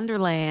a conscience,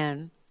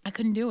 wonderland. I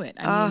couldn't do it.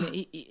 I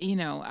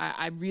mean,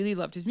 I really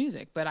loved his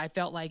music, but I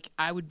felt like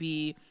I would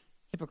be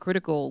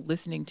hypocritical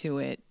listening to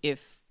it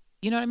if,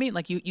 you know what I mean?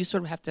 Like you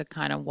sort of have to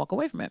kind of walk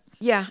away from it.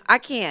 Yeah, I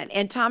can.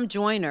 And Tom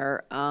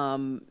Joyner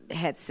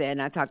had said,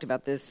 and I talked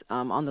about this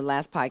on the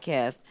last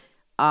podcast,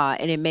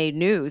 and it made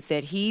news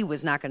that he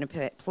was not going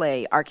to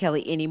play R.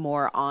 Kelly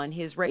anymore on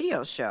his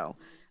radio show.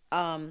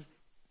 I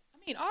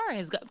mean, R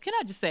has got, can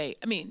I just say,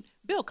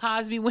 Bill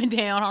Cosby went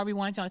down, Harvey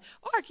Weinstein,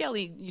 R.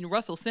 Kelly,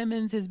 Russell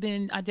Simmons has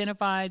been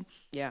identified.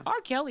 Yeah.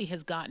 R. Kelly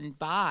has gotten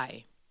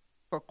by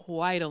for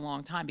quite a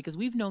long time because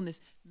we've known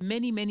this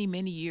many, many,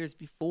 many years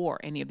before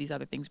any of these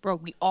other things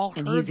broke. We all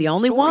heard And he's the these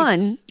only stories.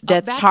 one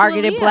that's Back to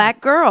targeted Aaliyah.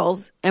 black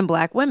girls and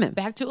black women.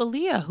 Back to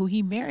Aaliyah, who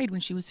he married when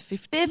she was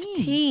 15.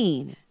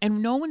 15.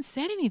 And no one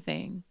said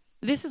anything.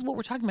 This is what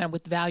we're talking about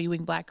with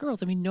valuing black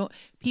girls. I mean, no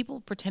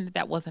people pretended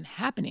that wasn't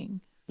happening.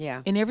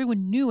 Yeah. And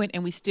everyone knew it,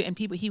 and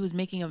he was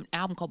making an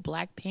album called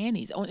Black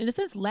Panties. Oh, in a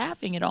sense,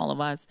 laughing at all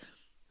of us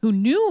who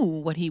knew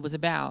what he was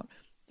about.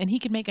 And he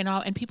could make an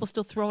album, and people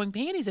still throwing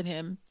panties at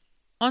him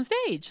on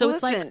stage. So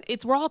Listen,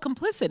 we're all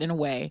complicit in a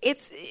way.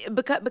 It's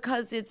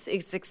because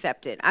it's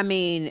accepted. I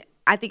mean,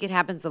 I think it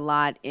happens a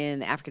lot in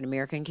the African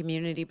American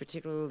community,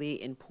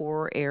 particularly in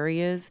poor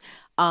areas,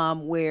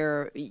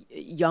 where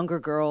younger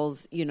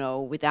girls,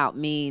 without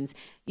means,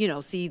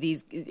 see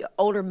these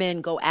older men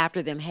go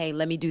after them. Hey,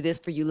 let me do this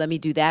for you. Let me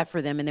do that for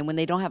them. And then when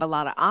they don't have a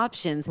lot of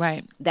options,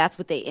 right, that's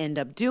what they end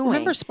up doing.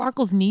 Remember,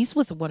 Sparkle's niece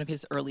was one of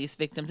his earliest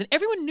victims, and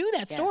everyone knew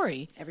that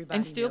story. Everybody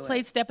and still knew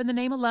played it. "Step in the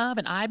Name of Love,"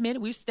 and I admit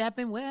it, we're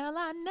stepping. Well,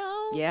 I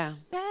know. Yeah.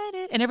 That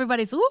it, and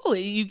everybody's ooh,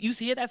 you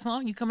hear that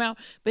song, you come out,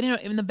 but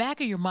in the back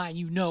of your mind,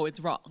 it's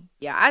wrong.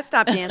 Yeah, I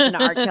stopped dancing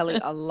to R. Kelly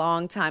a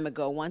long time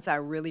ago once I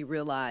really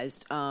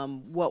realized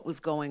what was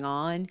going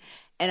on.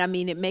 And I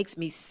mean, it makes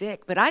me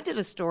sick. But I did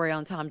a story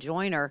on Tom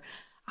Joyner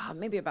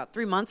maybe about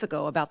 3 months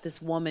ago about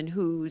this woman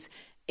who's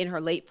in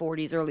her late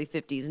 40s, early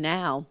 50s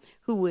now,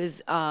 who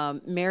was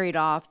married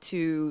off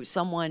to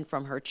someone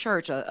from her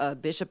church, a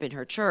bishop in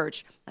her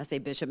church. I say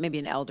bishop, maybe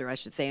an elder, I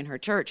should say, in her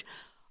church,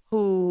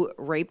 who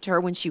raped her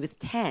when she was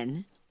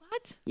 10.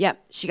 What?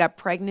 Yep, she got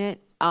pregnant.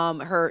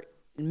 Her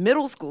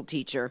middle school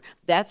teacher,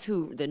 that's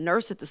who the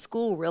nurse at the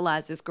school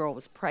realized this girl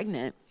was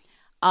pregnant,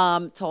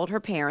 told her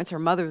parents. Her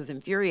mother was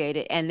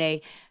infuriated, and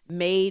they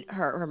made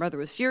her mother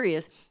was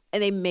furious,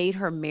 and they made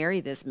her marry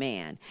this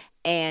man.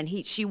 And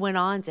she went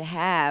on to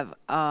have,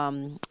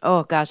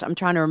 oh gosh, I'm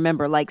trying to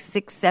remember, like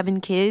 6, 7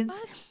 kids.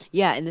 What?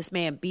 Yeah, and this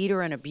man beat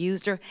her and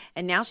abused her.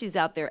 And now she's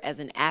out there as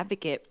an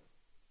advocate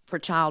for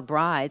child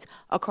brides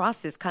across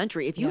this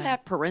country. If you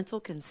have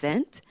parental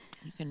consent,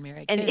 you can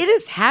marry and kids. it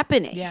is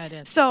happening. Yeah, it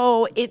is.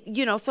 So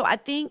so I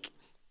think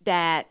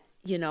that,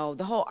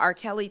 the whole R.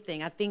 Kelly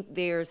thing, I think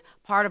there's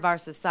part of our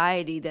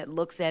society that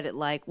looks at it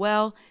like,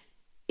 well,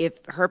 if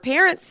her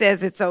parents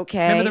says it's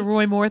okay. Remember the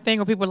Roy Moore thing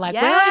where people were like,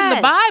 Yes. well, in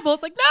the Bible,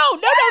 it's like, no.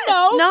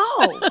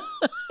 No.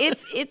 It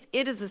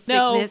is a sickness.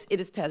 No. It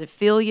is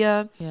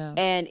pedophilia. Yeah.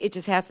 And it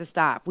just has to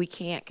stop. We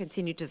can't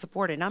continue to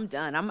support it. And I'm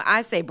done.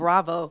 I say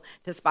bravo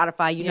to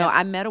Spotify.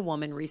 I met a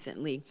woman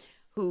recently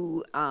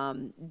who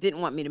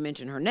didn't want me to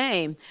mention her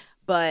name,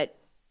 but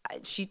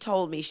she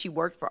told me she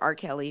worked for R.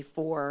 Kelly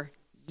for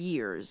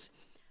years.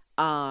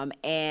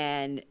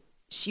 And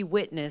she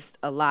witnessed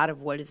a lot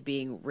of what is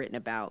being written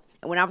about.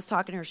 And when I was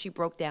talking to her, she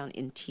broke down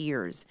in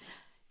tears,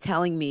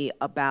 telling me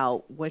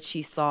about what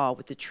she saw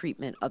with the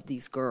treatment of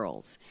these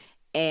girls.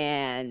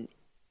 And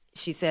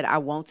she said, I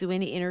won't do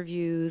any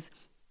interviews.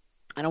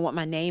 I don't want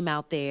my name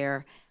out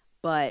there,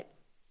 but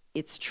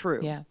it's true.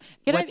 Yeah.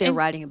 What they're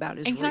writing about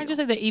is real. And can I just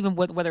say that even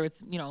whether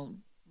it's,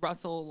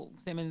 Russell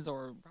Simmons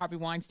or Harvey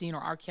Weinstein or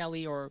R.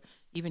 Kelly or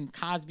even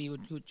Cosby,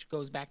 which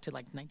goes back to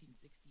like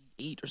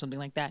 1968 or something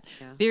like that.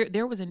 Yeah.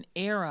 There was an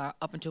era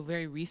up until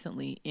very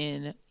recently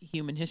in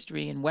human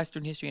history and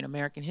Western history and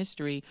American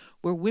history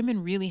where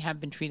women really have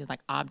been treated like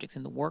objects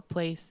in the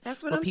workplace.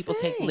 That's what where I'm people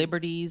saying. take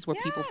liberties, where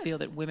people Yes. feel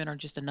that women are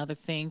just another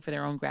thing for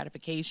their own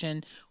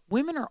gratification,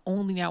 women are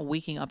only now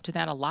waking up to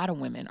that. A lot of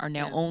women are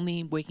now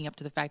only waking up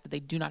to the fact that they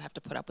do not have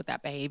to put up with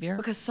that behavior.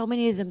 Because so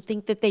many of them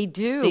think that they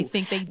do. They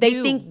think they do.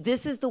 They think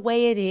this is the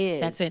way it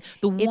is. That's it.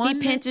 If he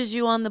pinches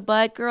you on the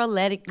butt, girl,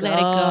 let it go. Let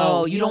it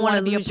go. You don't want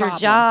to lose your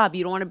job.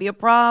 You don't want to be a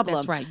problem.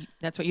 That's right.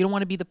 That's right. You don't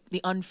want to be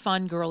the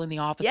unfun girl in the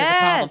office. Yes. As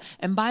a problem.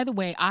 And by the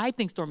way, I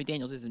think Stormy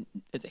Daniels is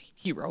a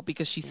hero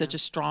because she's such a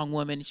strong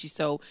woman. She's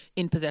so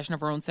in possession of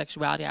her own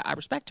sexuality. I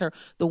respect her.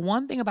 The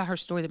one thing about her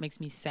story that makes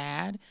me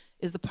sad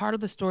is the part of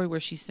the story where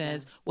she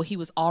says, well, he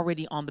was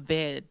already on the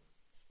bed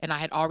and I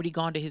had already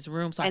gone to his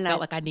room, so I felt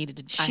like I had to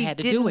do it.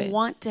 She didn't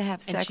want to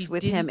have sex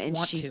with him, and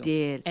she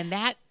did. And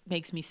that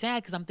makes me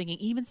sad because I'm thinking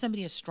even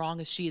somebody as strong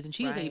as she is, and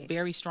she is a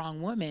very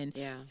strong woman,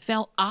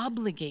 felt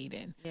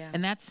obligated.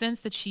 And that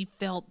sense that she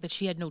felt that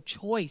she had no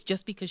choice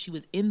just because she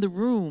was in the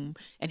room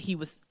and he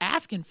was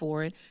asking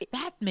for it,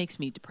 that makes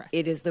me depressed.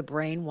 It is the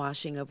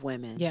brainwashing of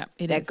women. Yeah,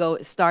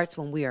 it starts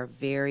when we are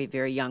very,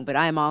 very young. But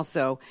I am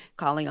also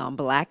calling on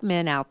black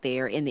men out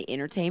there in the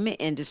entertainment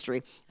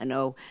industry. I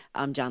know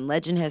John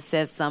Legend has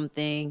said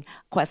something.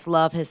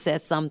 Questlove has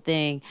said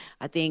something.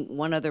 I think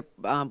one other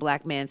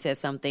black man said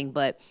something.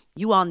 But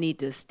you all need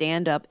to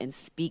stand up and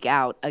speak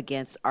out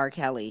against R.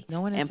 Kelly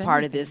and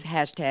part of this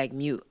hashtag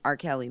mute R.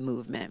 Kelly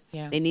movement.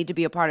 Yeah. They need to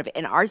be a part of it.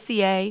 And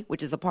RCA,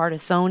 which is a part of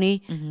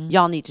Sony,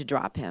 y'all need to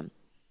drop him.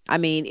 I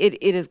mean,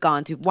 it has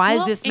gone to, why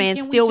is this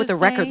man still with a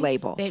record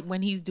label? That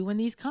when he's doing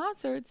these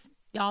concerts,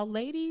 y'all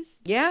ladies,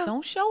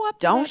 don't show up.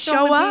 Don't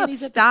show up.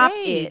 Stop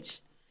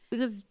it.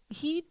 Because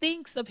he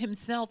thinks of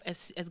himself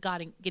as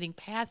getting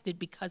past it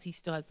because he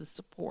still has the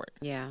support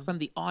from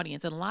the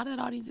audience. And a lot of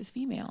that audience is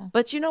female.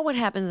 But you know what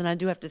happens, and I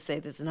do have to say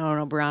this, and I don't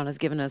know, Brown has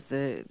given us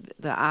the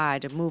eye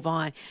to move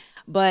on.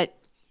 But,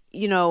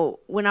 you know,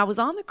 when I was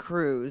on the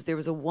cruise, there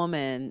was a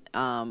woman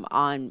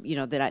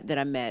that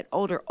I met,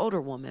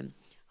 older woman,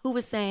 who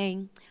was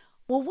saying,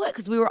 well, what?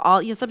 Because we were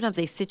all, sometimes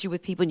they sit you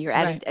with people and you're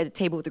at a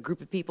table with a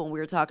group of people and we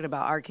were talking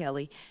about R.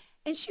 Kelly.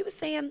 And she was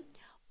saying,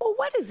 well,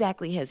 what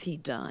exactly has he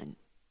done?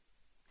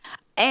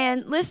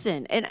 And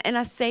listen, and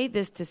I say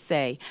this to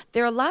say,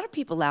 there are a lot of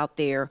people out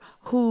there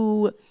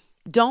who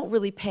don't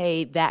really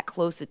pay that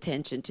close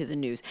attention to the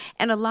news.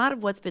 And a lot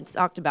of what's been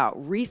talked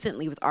about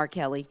recently with R.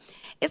 Kelly,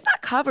 it's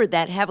not covered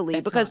that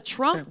heavily because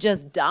Trump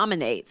just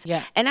dominates.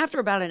 Yeah. And after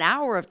about an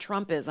hour of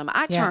Trumpism,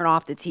 I turn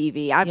off the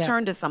TV. I've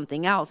turned to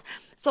something else.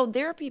 So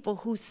there are people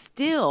who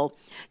still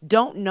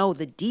don't know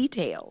the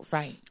details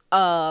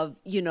of,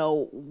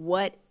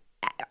 what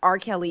R.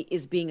 Kelly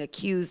is being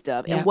accused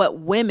of and what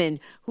women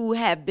who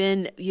have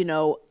been,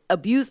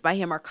 abused by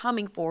him are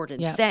coming forward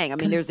and saying. I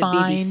mean, there's a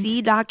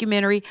BBC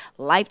documentary.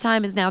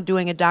 Lifetime is now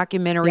doing a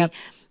documentary.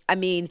 I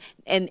mean,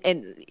 and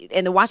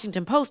the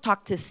Washington Post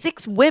talked to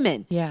 6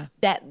 women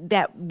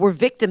that were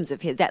victims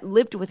of his, that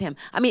lived with him.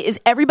 I mean, is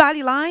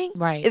everybody lying?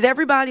 Right. Is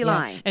everybody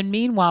lying? And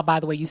meanwhile, by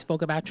the way, you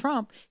spoke about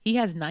Trump. He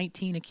has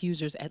 19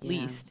 accusers at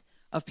least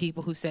of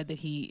people who said that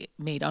he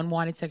made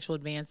unwanted sexual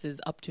advances,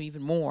 up to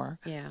even more.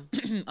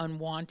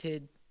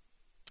 Unwanted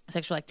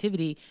sexual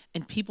activity,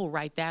 and people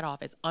write that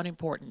off as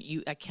unimportant.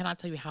 I cannot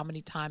tell you how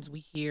many times we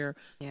hear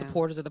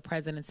supporters of the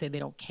president say they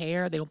don't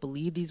care, they don't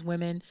believe these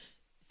women.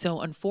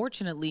 So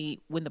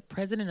unfortunately, when the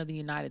president of the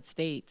United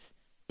States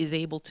is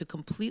able to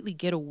completely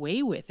get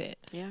away with it,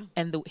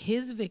 and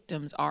his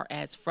victims are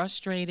as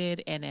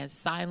frustrated and as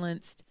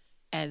silenced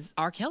as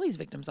R. Kelly's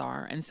victims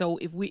are. And so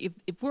if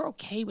we're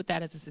okay with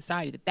that as a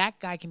society, that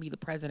guy can be the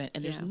president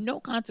and there's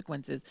no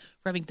consequences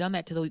for having done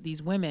that to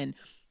these women,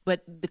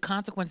 but the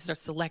consequences are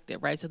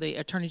selective, right? So the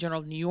Attorney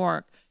General of New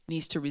York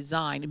needs to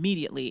resign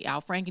immediately.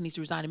 Al Franken needs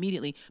to resign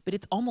immediately, but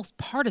it's almost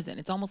partisan.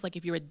 It's almost like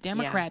if you're a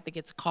Democrat that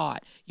gets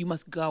caught, you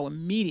must go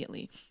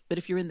immediately. But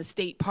if you're in the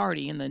state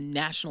party, in the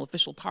national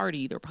official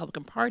party, the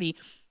Republican Party,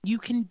 you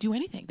can do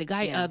anything. The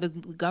guy, the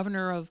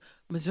governor of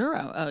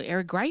Missouri,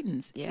 Eric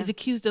Greitens, is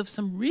accused of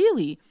some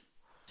really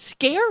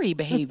scary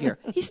behavior.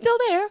 He's still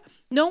there.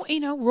 No,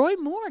 Roy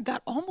Moore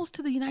got almost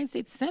to the United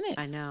States Senate.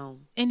 I know.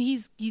 And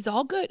he's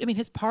all good. I mean,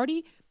 his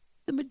party,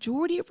 the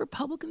majority of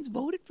Republicans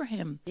voted for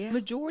him. Yeah. The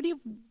majority of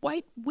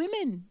white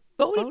women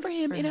voted for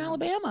him in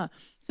Alabama.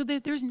 So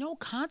there's no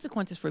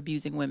consequences for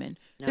abusing women.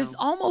 No. There's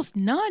almost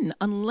none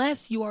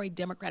unless you are a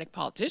Democratic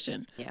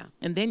politician. Yeah.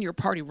 And then your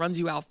party runs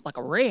you out like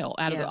a rail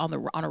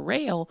on a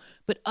rail.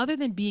 But other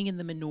than being in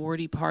the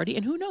minority party,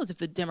 and who knows if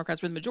the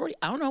Democrats were the majority,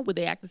 I don't know. Would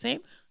they act the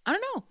same? I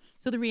don't know.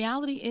 So the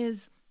reality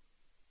is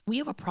we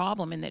have a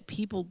problem in that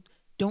people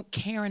don't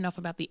care enough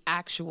about the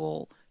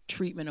actual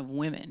treatment of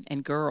women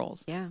and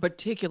girls,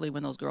 particularly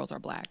when those girls are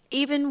black.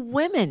 Even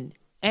women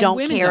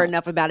don't care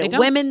enough about it.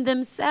 Women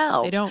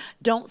themselves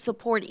don't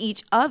support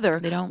each other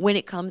when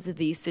it comes to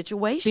these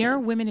situations. There are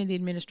women in the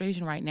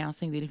administration right now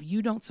saying that if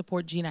you don't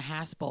support Gina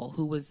Haspel,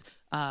 who was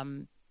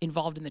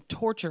involved in the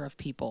torture of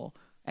people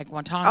at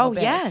Guantanamo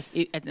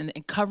Bay,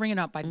 and covering it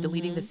up by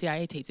deleting the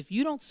CIA tapes. If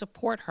you don't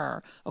support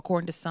her,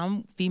 according to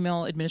some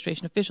female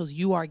administration officials,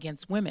 you are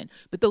against women.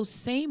 But those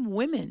same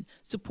women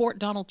support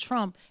Donald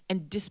Trump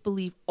and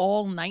disbelieve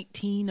all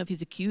 19 of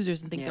his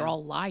accusers and think they're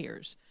all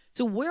liars.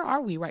 So where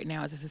are we right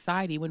now as a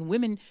society when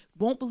women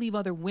won't believe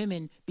other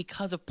women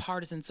because of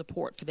partisan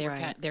support for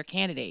their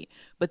candidate,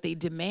 but they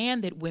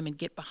demand that women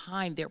get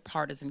behind their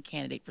partisan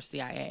candidate for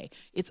CIA?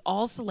 It's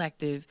all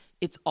selective.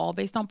 It's all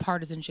based on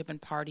partisanship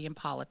and party and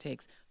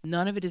politics.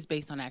 None of it is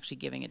based on actually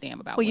giving a damn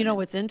about Well, you know women.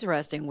 what's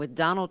interesting with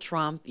Donald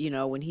Trump,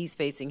 when he's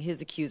facing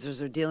his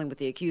accusers or dealing with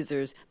the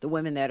accusers, the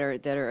women that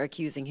are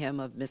accusing him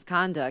of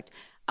misconduct,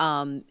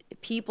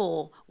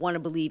 people want to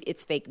believe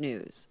it's fake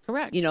news.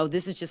 Correct.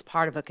 This is just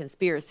part of a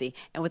conspiracy.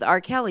 And with R.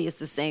 Kelly, it's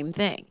the same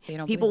thing. They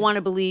don't People believe it. want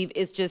to believe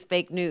it's just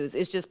fake news.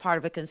 It's just part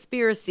of a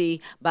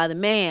conspiracy by the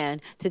man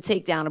to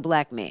take down a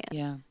black man.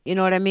 Yeah. You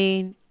know what I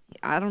mean?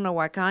 I don't know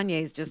why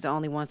Kanye's just the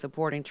only one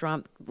supporting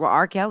Trump. Well,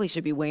 R. Kelly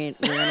should be wearing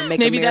a Make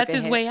Maybe America that's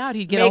his hat. way out.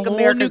 He'd get Make a whole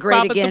America new Great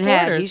crop of Again hat.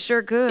 supporters. He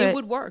sure could. It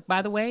would work,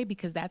 by the way,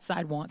 because that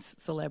side wants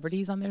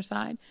celebrities on their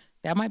side.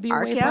 That might be a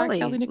R. way for R. Kelly,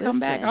 Kelly to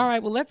come back. listen. All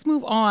right, well, let's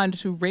move on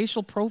to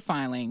racial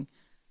profiling.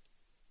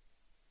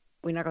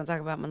 We're not going to talk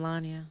about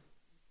Melania.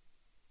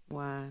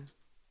 Why?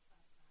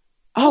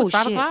 Oh, it's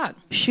 5 shit. o'clock.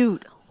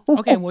 Shoot.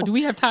 Okay, well, do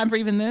we have time for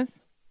even this?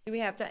 Do we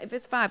have time? If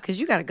it's 5, because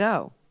you got to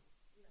go.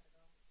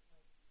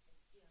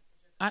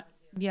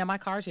 Yeah, my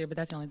car's here, but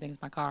that's the only thing.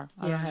 It's my car.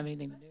 I Yeah. don't have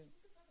anything to do.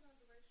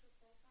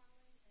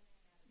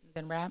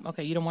 Then wrap?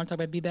 Okay, you don't want to talk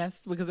about Be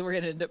Best? Because we're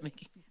going to end up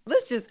making...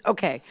 Let's just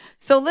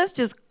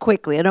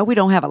quickly, I know we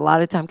don't have a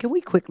lot of time. Can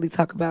we quickly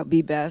talk about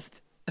Be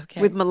Best?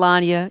 Okay. With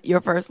Melania, your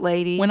first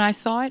lady. When I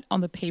saw it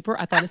on the paper,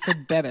 I thought it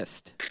said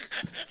Bebest.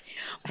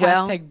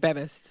 Well- Hashtag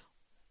Bebest.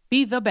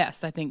 Be the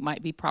best, I think,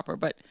 might be proper,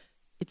 but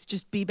it's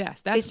just Be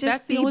Best. That's It's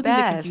just the Be only thing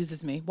that Best.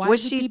 confuses me. Why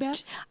Was is it she? Be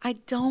Best? I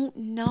don't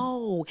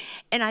know,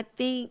 and I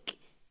think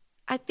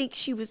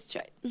she was.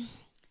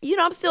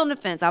 I'm still on the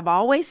fence. I've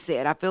always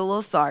said I feel a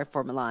little sorry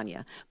for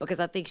Melania because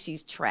I think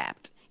she's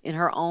trapped in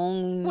her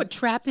own. What,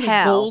 trapped in a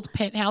hell. gold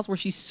penthouse where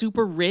she's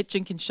super rich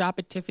and can shop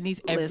at Tiffany's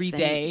every Listen,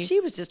 day? She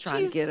was just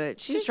trying to get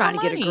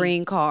a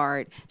green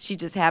card. She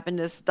just happened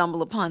to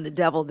stumble upon the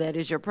devil that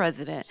is your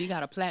president. She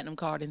got a platinum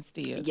card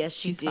instead. Yes,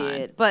 she She's did.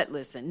 fine. But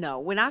listen, no.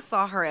 When I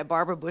saw her at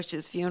Barbara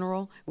Bush's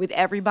funeral with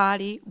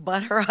everybody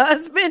but her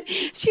husband,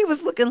 she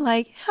was looking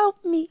like,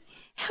 "Help me,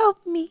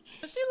 help me."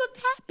 But she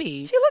looked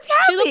happy. She looked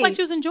She looked happy. like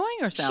she was enjoying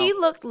herself. She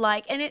looked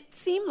like, and it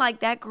seemed like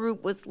that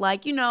group was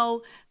like,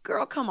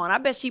 girl, come on. I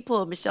bet she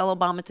pulled Michelle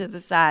Obama to the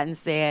side and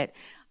said,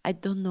 "I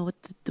don't know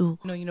what to do."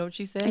 No, you know what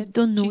she said? I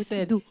don't know She what to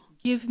said, do.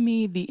 "Give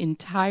me the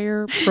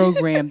entire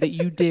program that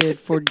you did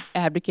for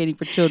advocating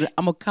for children.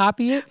 I'm gonna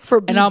copy it For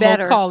Be and I'm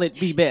Better. gonna call it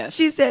Be Best."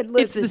 She said, It's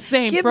 "Listen, the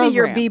same give me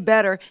your program. Be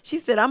Better." She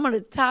said, "I'm going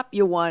to top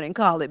your one and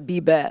call it Be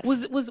Best."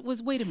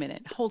 Was wait a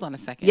minute. Hold on a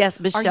second. Yes,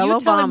 Are Michelle you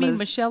telling me Obama's-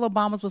 Michelle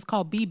Obama's was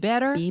called Be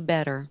Better? Be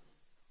Better.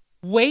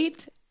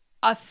 Wait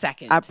a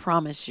second. I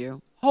promise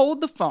you.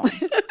 Hold the phone.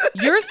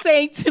 You're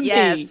saying to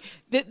Yes. me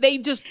that they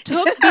just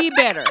took Be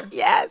Better,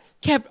 Yes.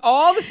 kept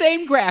all the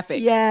same graphics,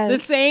 Yes. the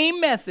same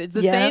message,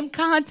 the Yep. same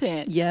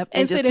content, Yep.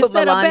 and just said put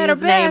instead of better,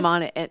 Melania's name best,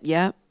 on it.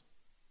 Yep.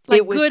 like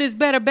It was- good is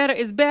better, better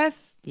is best.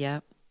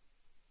 Yep.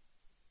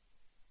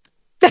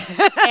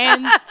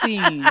 End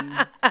scene.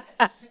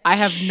 I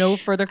have no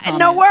further comment.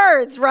 No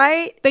words,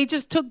 right? They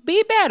just took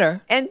Be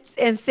Better. And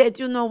said,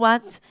 "You know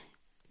what?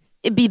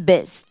 It be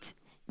best.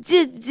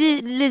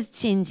 Let's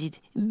change it.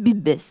 Be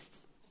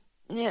best."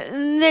 Yeah,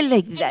 they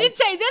like that. Didn't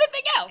change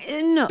anything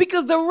else. No.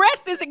 Because the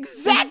rest is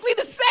exactly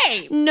the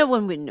same. No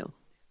one will know.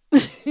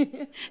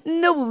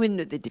 No one will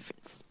know the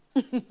difference.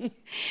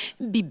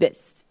 Be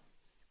best.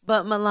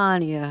 But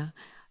Melania,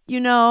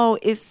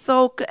 it's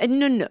so...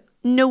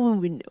 No one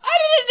will know. I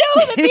didn't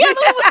know that the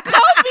other one was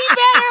called Be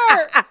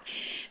Better.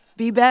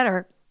 Be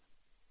better.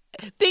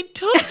 They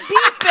took Be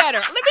Better.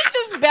 Let me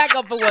just back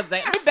up for 1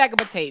 second. Let me back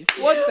up a taste.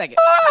 1 second.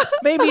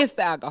 Maybe it's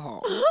the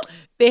alcohol.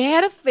 They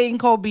had a thing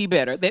called Be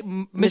Better that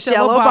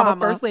Michelle Obama,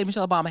 First Lady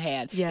Michelle Obama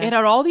had. Yes. It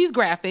had all these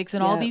graphics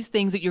and all Yep. these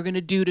things that you're going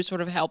to do to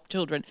sort of help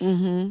children.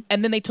 Mm-hmm.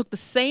 And then they took the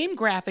same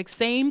graphics,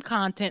 same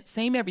content,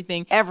 same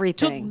everything.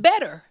 Everything. Took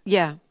Better.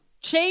 Yeah.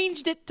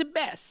 Changed it to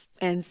Best.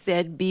 And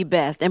said be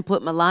best and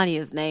put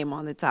Melania's name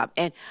on the top.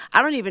 And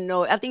I don't even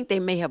know. I think they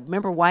may have,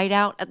 remember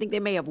Whiteout? I think they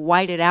may have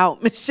whited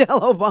out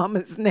Michelle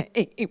Obama's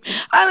name.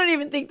 I don't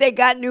even think they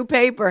got new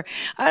paper.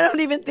 I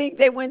don't even think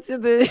they went to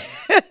the,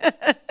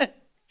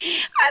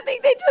 I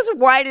think they just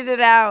whited it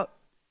out.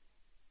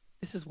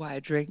 This is why I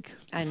drink.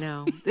 I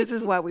know. This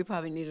is why we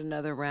probably need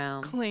another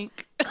round.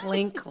 Clink.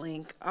 Clink,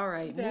 clink. All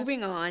right,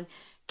 moving on.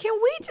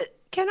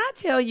 Can I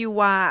tell you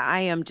why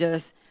I am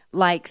just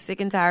like sick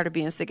and tired of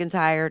being sick and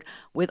tired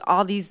with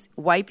all these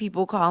white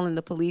people calling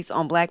the police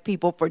on black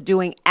people for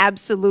doing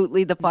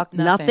absolutely the fuck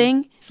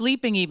nothing?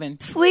 Sleeping even.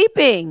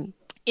 Sleeping.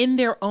 In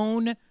their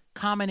own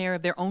common area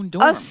of their own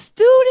dorm. A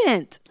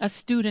student. A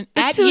student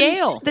The at two-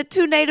 Yale. The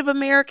 2 Native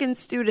American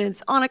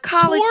students on a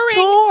college Touring.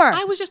 tour.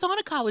 I was just on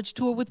a college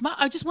tour with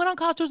I just went on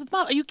college tours with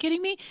Mom. Are you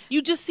kidding me?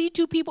 You just see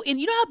 2 people,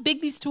 and you know how big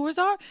these tours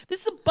are?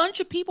 This is a bunch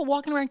of people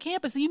walking around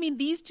campus. So you mean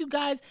these 2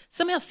 guys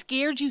somehow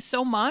scared you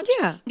so much?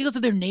 Yeah. Because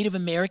of their Native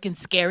American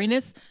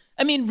scariness?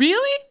 I mean,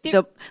 really?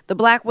 The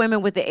black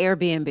women with the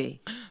Airbnb.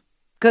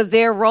 because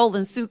they're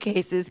rolling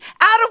suitcases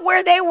out of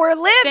where they were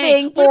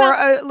living What for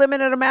about- a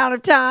limited amount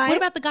of time. What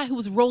about the guy who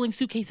was rolling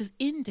suitcases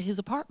into his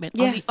apartment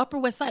on the Yes. Upper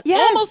West Side, Yes.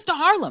 almost to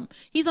Harlem?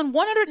 He's on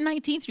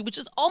 119th Street, which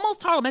is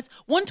almost Harlem. That's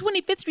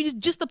 125th Street is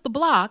just up the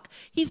block.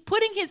 He's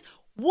putting his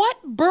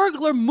what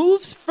burglar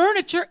moves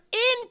furniture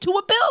into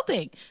a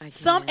building?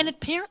 And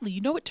apparently,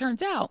 it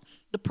turns out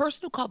the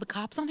person who called the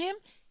cops on him,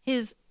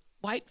 his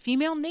white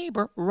female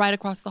neighbor right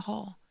across the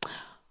hall.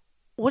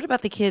 What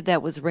about the kid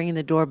that was ringing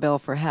the doorbell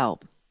for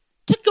help?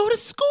 To go to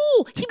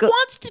school. He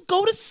wants to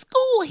go to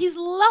school. He's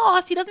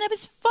lost. He doesn't have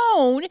his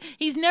phone.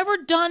 He's never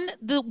done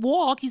the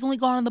walk. He's only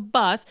gone on the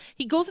bus.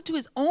 He goes into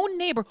his own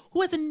neighbor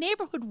who has a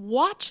neighborhood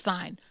watch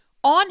sign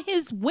on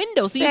his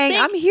window. So Saying, you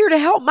think, I'm here to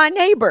help my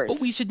neighbors. but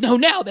we should know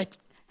now that's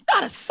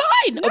not a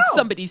sign of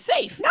somebody's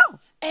safe. No.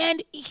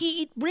 And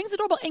he rings the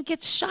doorbell and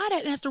gets shot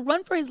at and has to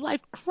run for his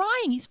life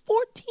crying. He's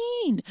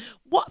 14.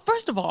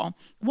 First of all,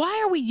 why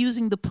are we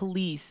using the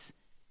police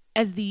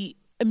as the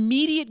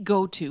immediate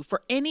go-to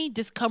for any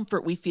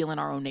discomfort we feel in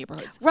our own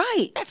neighborhoods?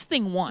 Right. That's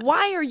thing one.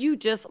 Why are you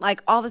just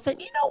like all of a sudden,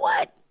 you know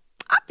what?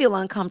 I feel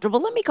uncomfortable.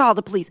 Let me call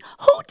the police.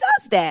 Who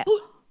does that?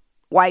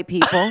 White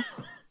people.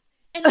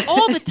 And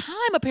all the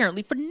time,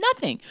 apparently, for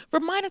nothing, for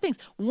minor things.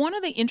 One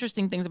of the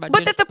interesting things about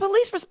But that the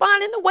police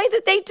respond in the way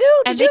that they do.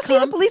 And Did you they see the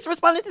come- police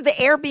responding to the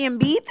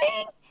Airbnb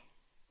thing?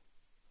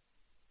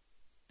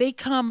 they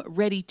come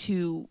ready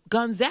to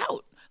guns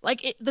out.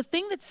 The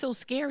thing that's so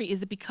scary is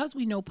that because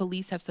we know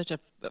police have such a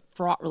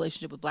fraught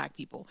relationship with black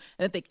people,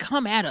 and that they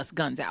come at us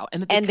guns out,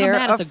 and that they come they're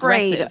at us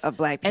afraid aggressive, of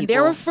black people. and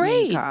they're being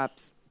afraid.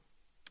 Cops.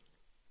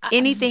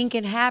 Anything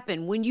can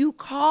happen when you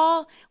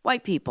call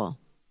white people,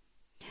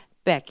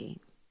 Becky.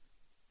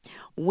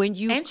 When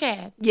you And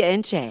Chad. Yeah,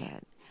 and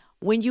Chad.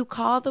 When you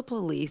call the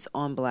police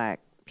on black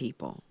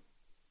people,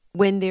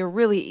 when they're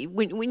really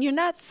when you're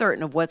not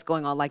certain of what's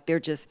going on, like they're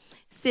just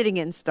sitting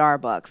in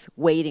Starbucks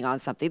waiting on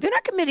something, they're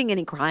not committing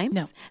any crimes.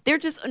 No. They're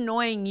just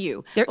annoying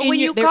you. They're But in, when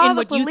your, you they're call in the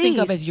what police, you think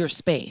of as your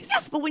space.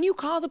 yes, but when you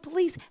call the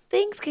police,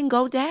 things can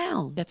go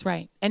down. That's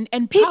right. And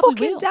People probably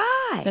can will.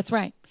 die. That's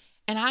right.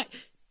 And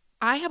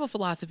I have a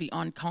philosophy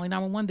on calling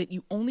 911 that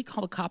you only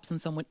call the cops on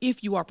someone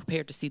if you are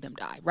prepared to see them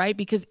die, right?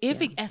 Because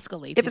if it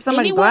escalates, If it's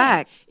somebody in any way,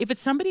 black. if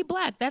it's somebody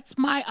black,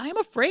 I am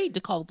afraid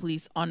to call the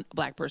police on a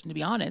black person, to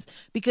be honest,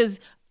 because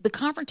the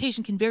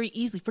confrontation can very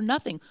easily, for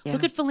nothing. Yeah.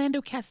 Look at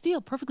Philando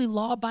Castile, perfectly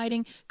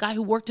law-abiding guy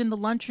who worked in the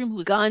lunchroom, who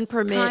was Gun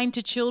permit, kind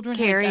to children,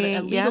 had got carrying,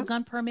 a legal yeah.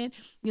 gun permit.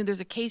 There's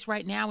a case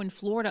right now in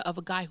Florida of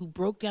a guy who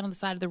broke down on the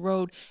side of the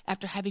road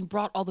after having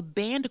brought all the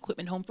band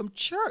equipment home from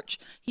church.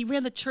 He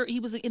ran the church. He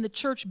was in the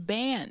church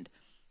band.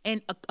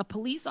 And a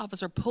police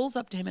officer pulls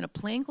up to him in a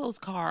plainclothes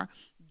car,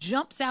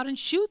 jumps out and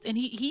shoots. And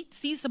he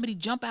sees somebody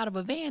jump out of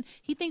a van.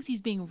 He thinks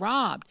he's being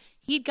robbed.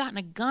 He'd gotten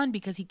a gun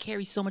because he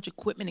carries so much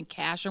equipment and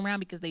cash around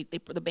because the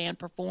band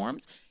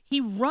performs. He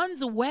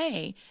runs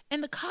away,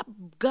 and the cop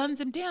guns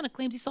him down and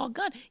claims he saw a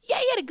gun. Yeah,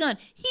 he had a gun.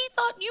 He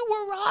thought you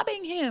were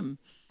robbing him.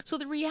 So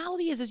the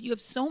reality is you have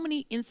so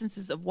many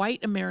instances of white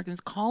Americans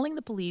calling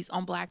the police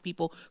on black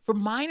people for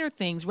minor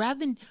things rather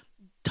than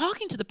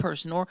talking to the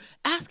person or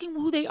asking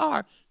who they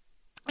are.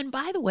 And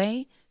by the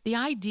way, the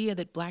idea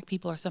that black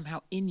people are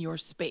somehow in your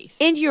space.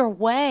 In your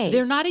way.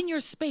 They're not in your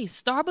space.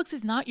 Starbucks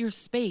is not your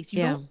space. You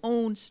Yeah. don't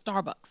own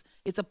Starbucks.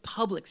 It's a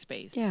public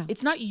space. Yeah.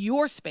 It's not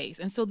your space.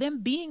 And so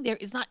them being there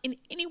is not in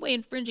any way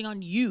infringing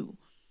on you.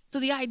 So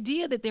the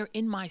idea that they're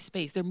in my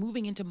space, they're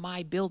moving into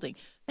my building,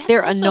 that's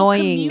They're also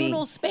annoying me.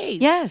 communal space.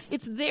 Yes.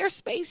 It's their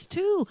space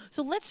too.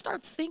 So let's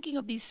start thinking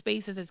of these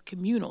spaces as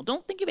communal.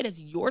 Don't think of it as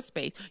your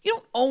space. You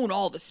don't own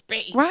all the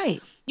space. Right.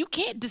 You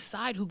can't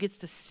decide who gets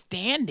to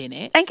stand in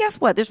it. And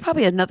guess what? There's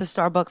probably another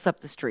Starbucks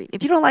up the street.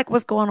 If you don't like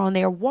what's going on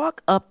there,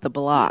 walk up the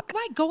block.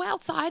 Right, go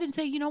outside and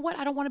say, you know what,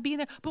 I don't want to be in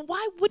there. But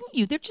why wouldn't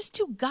you? They're just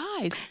two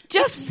guys.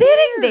 Just It's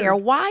sitting weird. there.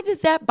 Why does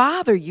that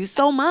bother you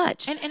so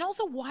much? And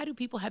also, why do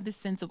people have this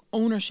sense of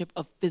ownership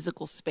of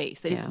physical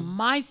space? That it's Yeah.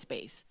 my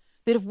space.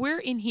 That if we're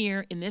in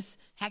here in this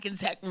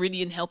Hackensack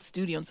Meridian Health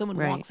Studio and someone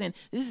Right. walks in,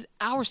 this is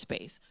our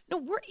space. No,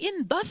 we're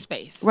in the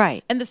space.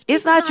 Right. And the space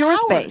it's not is your ours.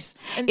 space.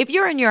 And If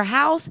you're in your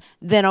house,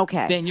 then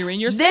okay. Then you're in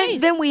your Then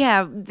space.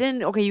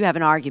 okay, you have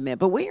an argument.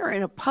 But when you're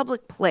in a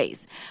public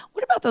place,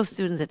 what about those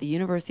students at the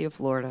University of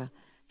Florida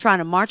trying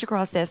to march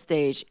across that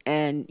stage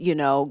and,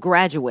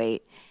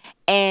 graduate?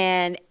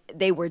 And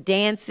they were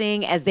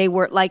dancing as they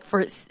were like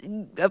for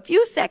a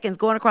few seconds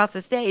going across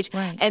the stage.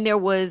 Right. And there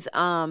was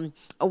a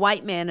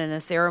white man in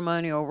a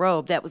ceremonial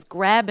robe that was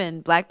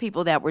grabbing black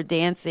people that were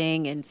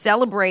dancing and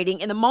celebrating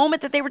in the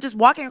moment that they were just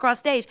walking across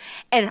stage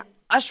and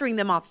ushering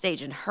them off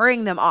stage and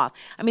hurrying them off.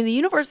 I mean, the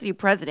university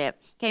president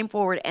came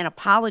forward and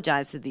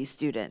apologized to these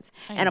students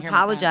I and didn't hear about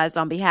that. apologized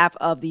on behalf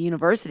of the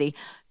university.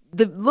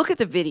 Look at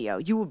the video.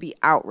 You will be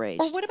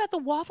outraged. Or what about the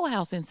Waffle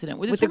House incident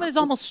where this With the- woman is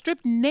almost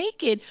stripped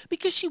naked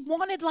because she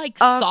wanted like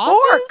A sauces?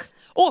 fork.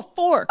 Or a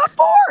fork. A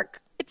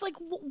fork. It's like,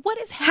 what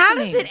is How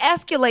happening? does it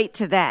escalate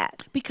to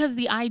that? Because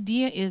the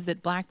idea is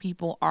that black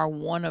people are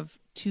one of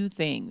two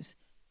things,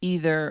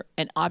 either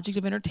an object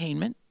of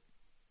entertainment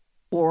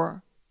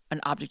or an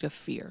object of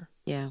fear.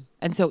 Yeah.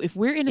 And so if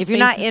we're in a If space,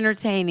 you're not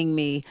entertaining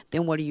me,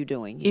 then what are you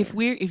doing here?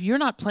 if you're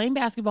not playing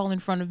basketball in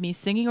front of me,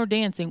 singing or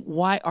dancing,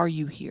 why are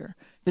you here?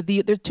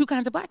 There's two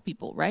kinds of black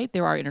people, right?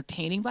 There are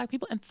entertaining black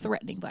people and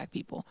threatening black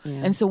people.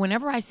 Yeah. And so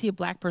whenever I see a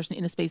black person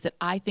in a space that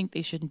I think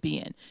they shouldn't be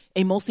in,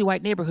 a mostly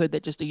white neighborhood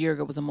that just a year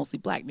ago was a mostly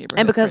black neighborhood,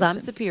 and because for I'm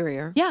instance.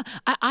 superior. Yeah,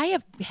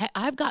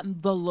 I've gotten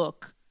the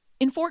look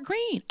in Fort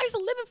Greene. I used to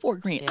live in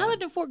Fort Greene. Yeah. I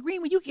lived in Fort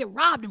Greene when you could get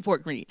robbed in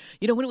Fort Greene,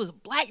 when it was a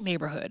black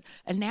neighborhood.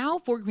 And now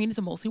Fort Greene is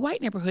a mostly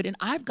white neighborhood, and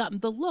I've gotten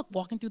the look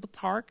walking through the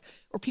park,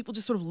 or people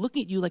just sort of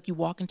looking at you like you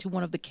walk into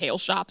one of the kale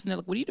shops, and they're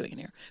like, what are you doing in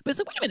here? But it's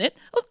like, wait a minute,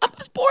 I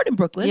was born in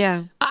Brooklyn.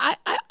 Yeah. I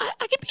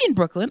can be in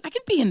Brooklyn. I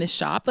can be in this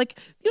shop. Like,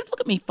 you don't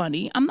look at me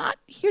funny. I'm not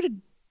here to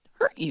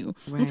hurt you.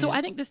 Right. And so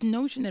I think this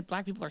notion that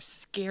black people are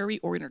scary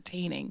or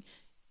entertaining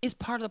is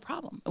part of the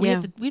problem. We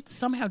Yeah. have to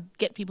somehow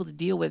get people to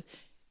deal with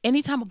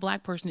anytime a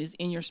black person is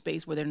in your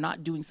space where they're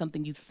not doing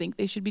something you think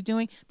they should be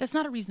doing, that's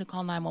not a reason to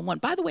call 911.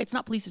 By the way, it's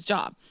not police's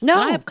job. No.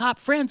 And I have cop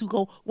friends who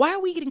go, why are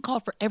we getting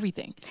called for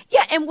everything?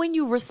 Yeah, and when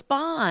you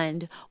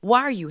respond, why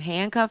are you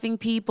handcuffing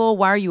people?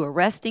 Why are you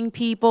arresting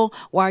people?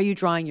 Why are you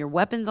drawing your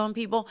weapons on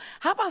people?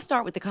 How about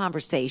start with the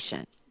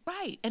conversation?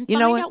 Right. And You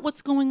know find what? out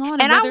what's going on.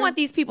 And I whether- want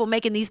these people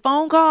making these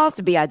phone calls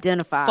to be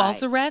identified.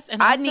 False arrest,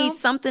 and I also- need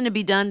something to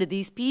be done to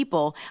these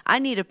people. I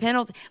need a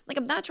penalty. Like,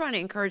 I'm not trying to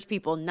encourage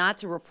people not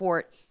to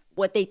report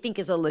what they think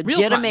is a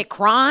legitimate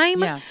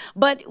crime. Yeah.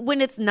 But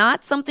when it's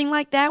not something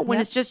like that, when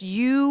Yep. it's just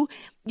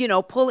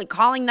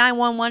calling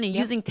 911 and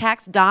using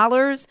tax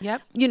dollars,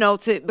 Yep.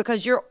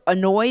 because you're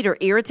annoyed or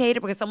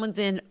irritated because someone's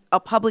in a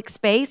public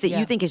space that Yeah.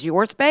 you think is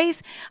your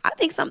space, I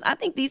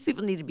think these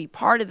people need to be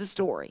part of the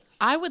story.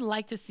 I would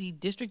like to see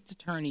district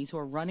attorneys who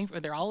are running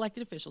they're all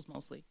elected officials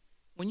mostly.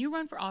 When you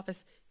run for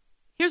office,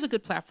 here's a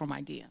good platform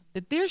idea,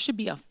 that there should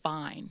be a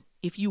fine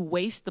if you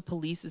waste the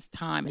police's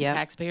time and Yep.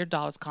 taxpayer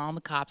dollars calling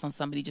the cops on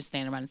somebody just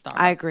standing around in Starbucks.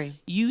 I agree.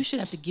 You should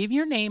have to give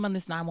your name on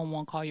this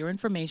 911 call, your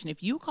information.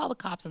 If you call the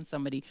cops on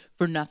somebody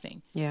for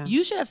nothing, Yeah.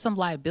 you should have some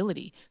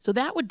liability. So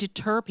that would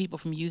deter people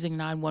from using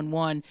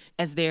 911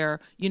 as their,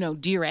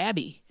 Dear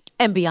Abby.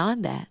 And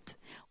beyond that,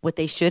 what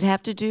they should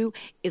have to do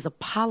is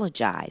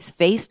apologize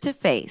face to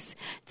face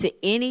to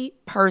any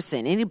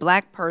person, any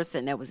black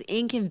person that was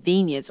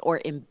inconvenienced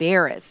or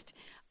embarrassed,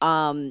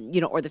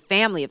 or the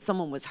family if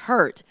someone was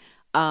hurt.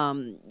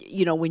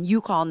 When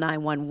you call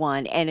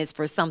 911 and it's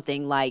for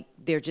something like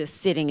they're just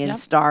sitting in Yep.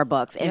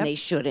 Starbucks and Yep. they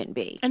shouldn't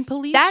be. And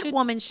police that should-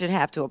 woman should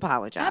have to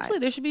apologize. Absolutely,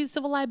 there should be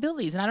civil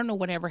liabilities, and I don't know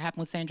whatever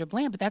happened with Sandra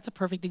Bland, but that's a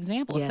perfect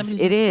example. Yes, if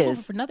somebody it who's pulled is.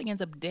 over for nothing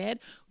ends up dead,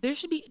 there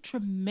should be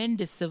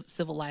tremendous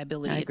civil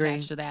liability I agree.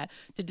 attached to that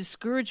to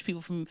discourage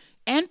people from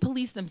and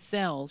police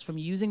themselves from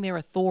using their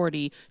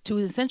authority to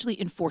essentially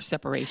enforce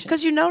separation.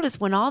 Because you notice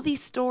when all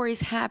these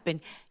stories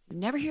happen, you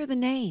never hear the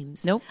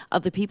names Nope.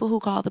 of the people who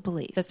call the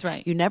police. That's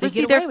right. You never They see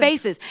get their away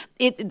with it.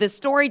 faces. The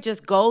story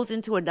just goes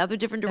into another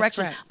different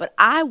direction. right. But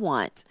I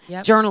want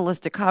Yep.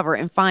 journalists to cover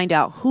and find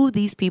out who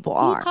these people Who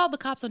are. called the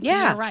cops on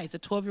Yeah. Tamir Rice, a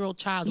 12-year-old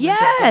child? Who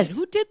ended up Yes. dead?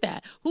 Who did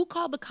that? Who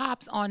called the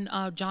cops on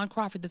John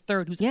Crawford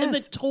III, who's in the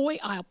Yes. toy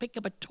aisle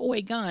picking up a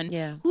toy gun?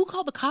 Yeah. Who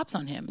called the cops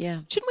on him? Yeah.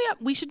 Shouldn't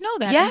we should know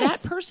that. Yes. And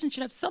that person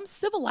should have some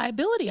civil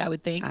liability, I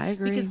would think. I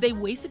agree. Because they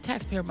wasted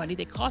taxpayer money.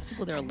 They cost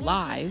people their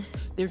lives,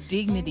 their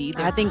dignity,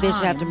 their I think they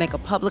should have to time. make a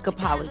public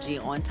apology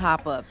on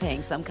top of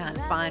paying some kind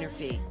of fine or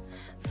fee.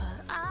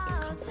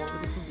 Come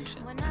forward with a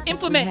solution. have.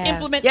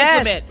 Implement.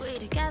 Yes. We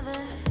together.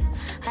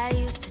 I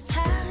used to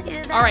tell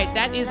you that All right,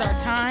 that is our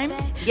time.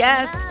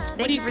 Yes.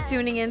 Thank do you for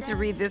tuning in to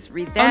Read This,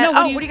 Read Oh, That. no, what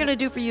what are do you you- going to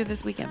do for you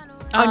this weekend?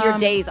 On your Um,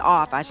 days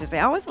off, I should say.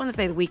 I always want to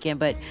say the weekend,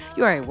 but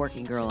you are a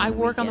working girl. I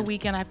work on the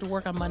weekend. I have to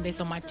work on Monday,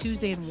 so my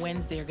Tuesday and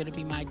Wednesday are going to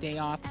be my day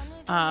off.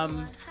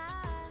 I'm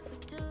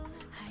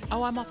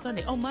off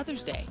Sunday. Oh,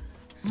 Mother's Day.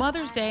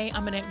 Mother's Day,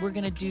 we're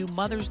gonna do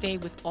Mother's Day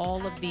with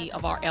all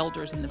of our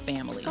elders in the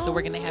family. So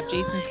we're gonna have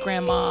Jason's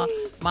grandma,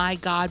 my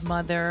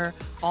godmother,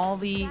 all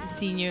the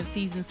senior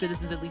seasoned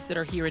citizens at least that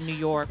are here in New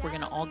York. We're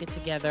gonna all get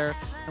together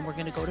and we're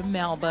gonna go to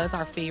Melba's,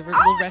 our favorite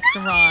little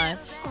restaurant,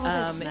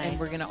 that's nice. and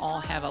we're gonna all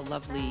have a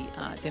lovely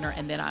dinner.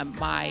 And then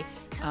my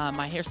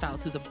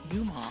hairstylist, who's a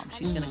new mom,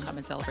 she's gonna come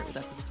and celebrate with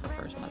us because it's her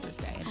first Mother's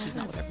Day and she's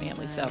not with her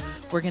family. So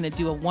we're gonna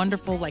do a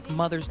wonderful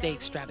Mother's Day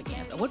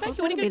extravaganza. What about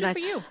you? What are you gonna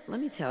do for you? Let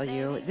me tell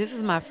you, this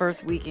is my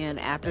first weekend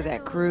after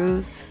that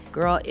cruise.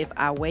 Girl, if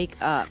I wake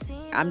up,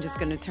 I'm just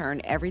going to turn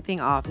everything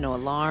off. No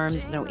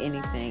alarms, no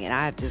anything. And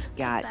I've just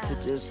got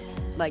to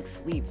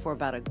sleep for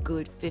about a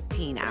good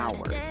 15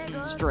 hours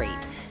straight.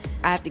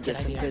 I have to get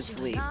some good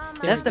sleep.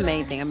 That's the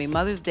main thing. I mean,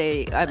 Mother's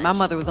Day, my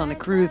mother was on the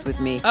cruise with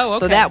me. Oh, okay.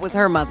 So that was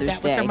her Mother's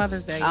That was Day. her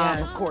Mother's Day, yes.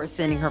 Of course,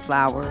 sending her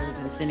flowers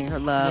and sending her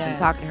love and Yes.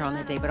 talking to her on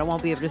that day. But I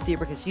won't be able to see her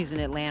because she's in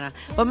Atlanta.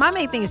 But my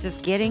main thing is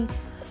just getting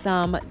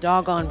some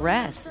doggone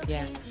rest.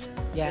 Yes.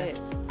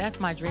 That's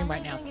my dream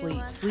right now.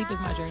 Sleep is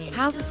my dream.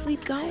 How's the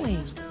sleep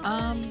going?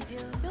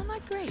 Feel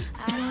not great.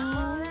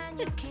 Oh,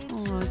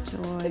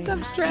 Joy.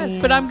 I'm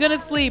stressed, but I'm gonna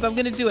sleep. I'm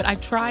gonna do it.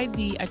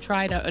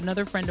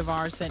 Another friend of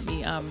ours sent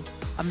me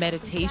a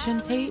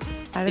meditation tape.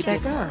 How did It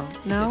that didn't go? work.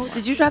 It No? didn't work.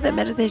 Did you try that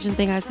meditation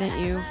thing I sent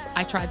you?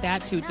 I tried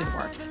that too. It didn't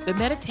work. The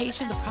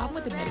problem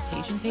with the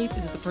meditation tape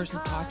is that the person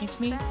talking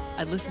to me,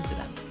 I listen to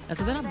them. And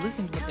so then I'm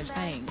listening to what they're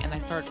saying, and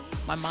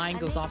my mind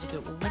goes off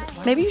into, well,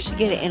 why Maybe are you should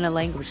get it in a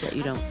language that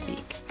you don't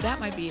speak. That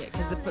might be it.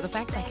 Because the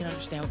fact that I can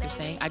understand what they're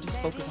saying, I just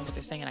focus on what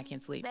they're saying and I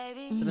can't sleep.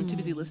 Because I'm too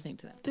busy listening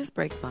to them. This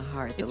breaks my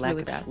heart, the It's lack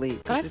really of bad.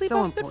 sleep. But I 'cause sleep it's so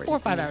on 4 or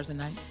important 5 to me. hours a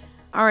night.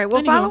 All right.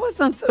 Well, Anywho. follow us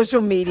on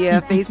social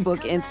media, Facebook,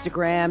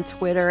 Instagram,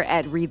 Twitter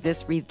at Read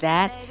This, Read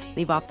That.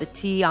 Leave off the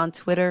T on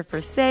Twitter for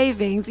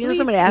savings. You know, Please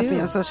somebody asked me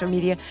do. on social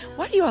media,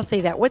 why do you all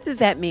say that? What does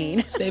that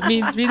mean? That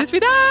means read this,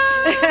 read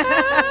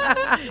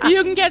that.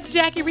 You can catch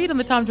Jackie Reed on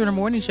the Tom Joyner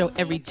Morning Show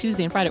every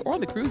Tuesday and Friday, or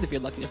the cruise if you're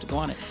lucky enough to go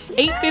on it.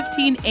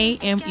 8:15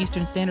 a.m.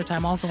 Eastern Standard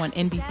Time, also on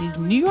NBC's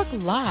New York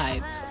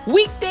Live.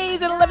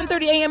 Weekdays at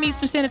 11:30 a.m.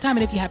 Eastern Standard Time.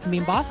 And if you happen to be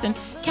in Boston,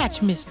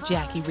 catch Miss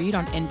Jackie Reed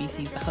on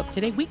NBC's The Hub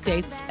Today,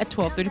 weekdays at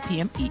 12:30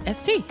 p.m.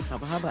 EST.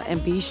 Hubba.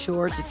 And be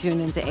sure to tune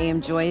into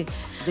AM Joy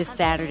this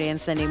Saturday and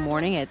Sunday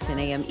morning at 10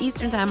 a.m.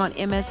 Eastern Time on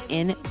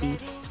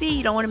MSNBC.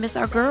 You don't want to miss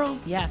our girl.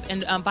 Yes,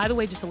 and by the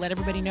way, just to let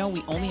everybody know,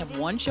 we only have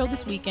one show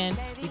this weekend.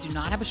 We do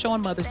not have a show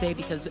on Mother's Day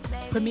because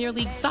Premier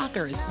League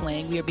Soccer is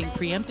playing. We are being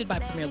preempted by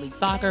Premier League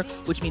Soccer,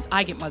 which means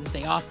I get Mother's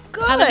Day off.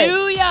 Good.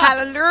 Hallelujah!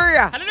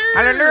 Hallelujah. Hallelujah!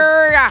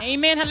 Hallelujah.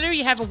 Amen.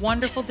 Hallelujah. Have a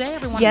wonderful day,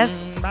 everyone. Yes.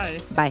 Bye.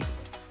 Bye.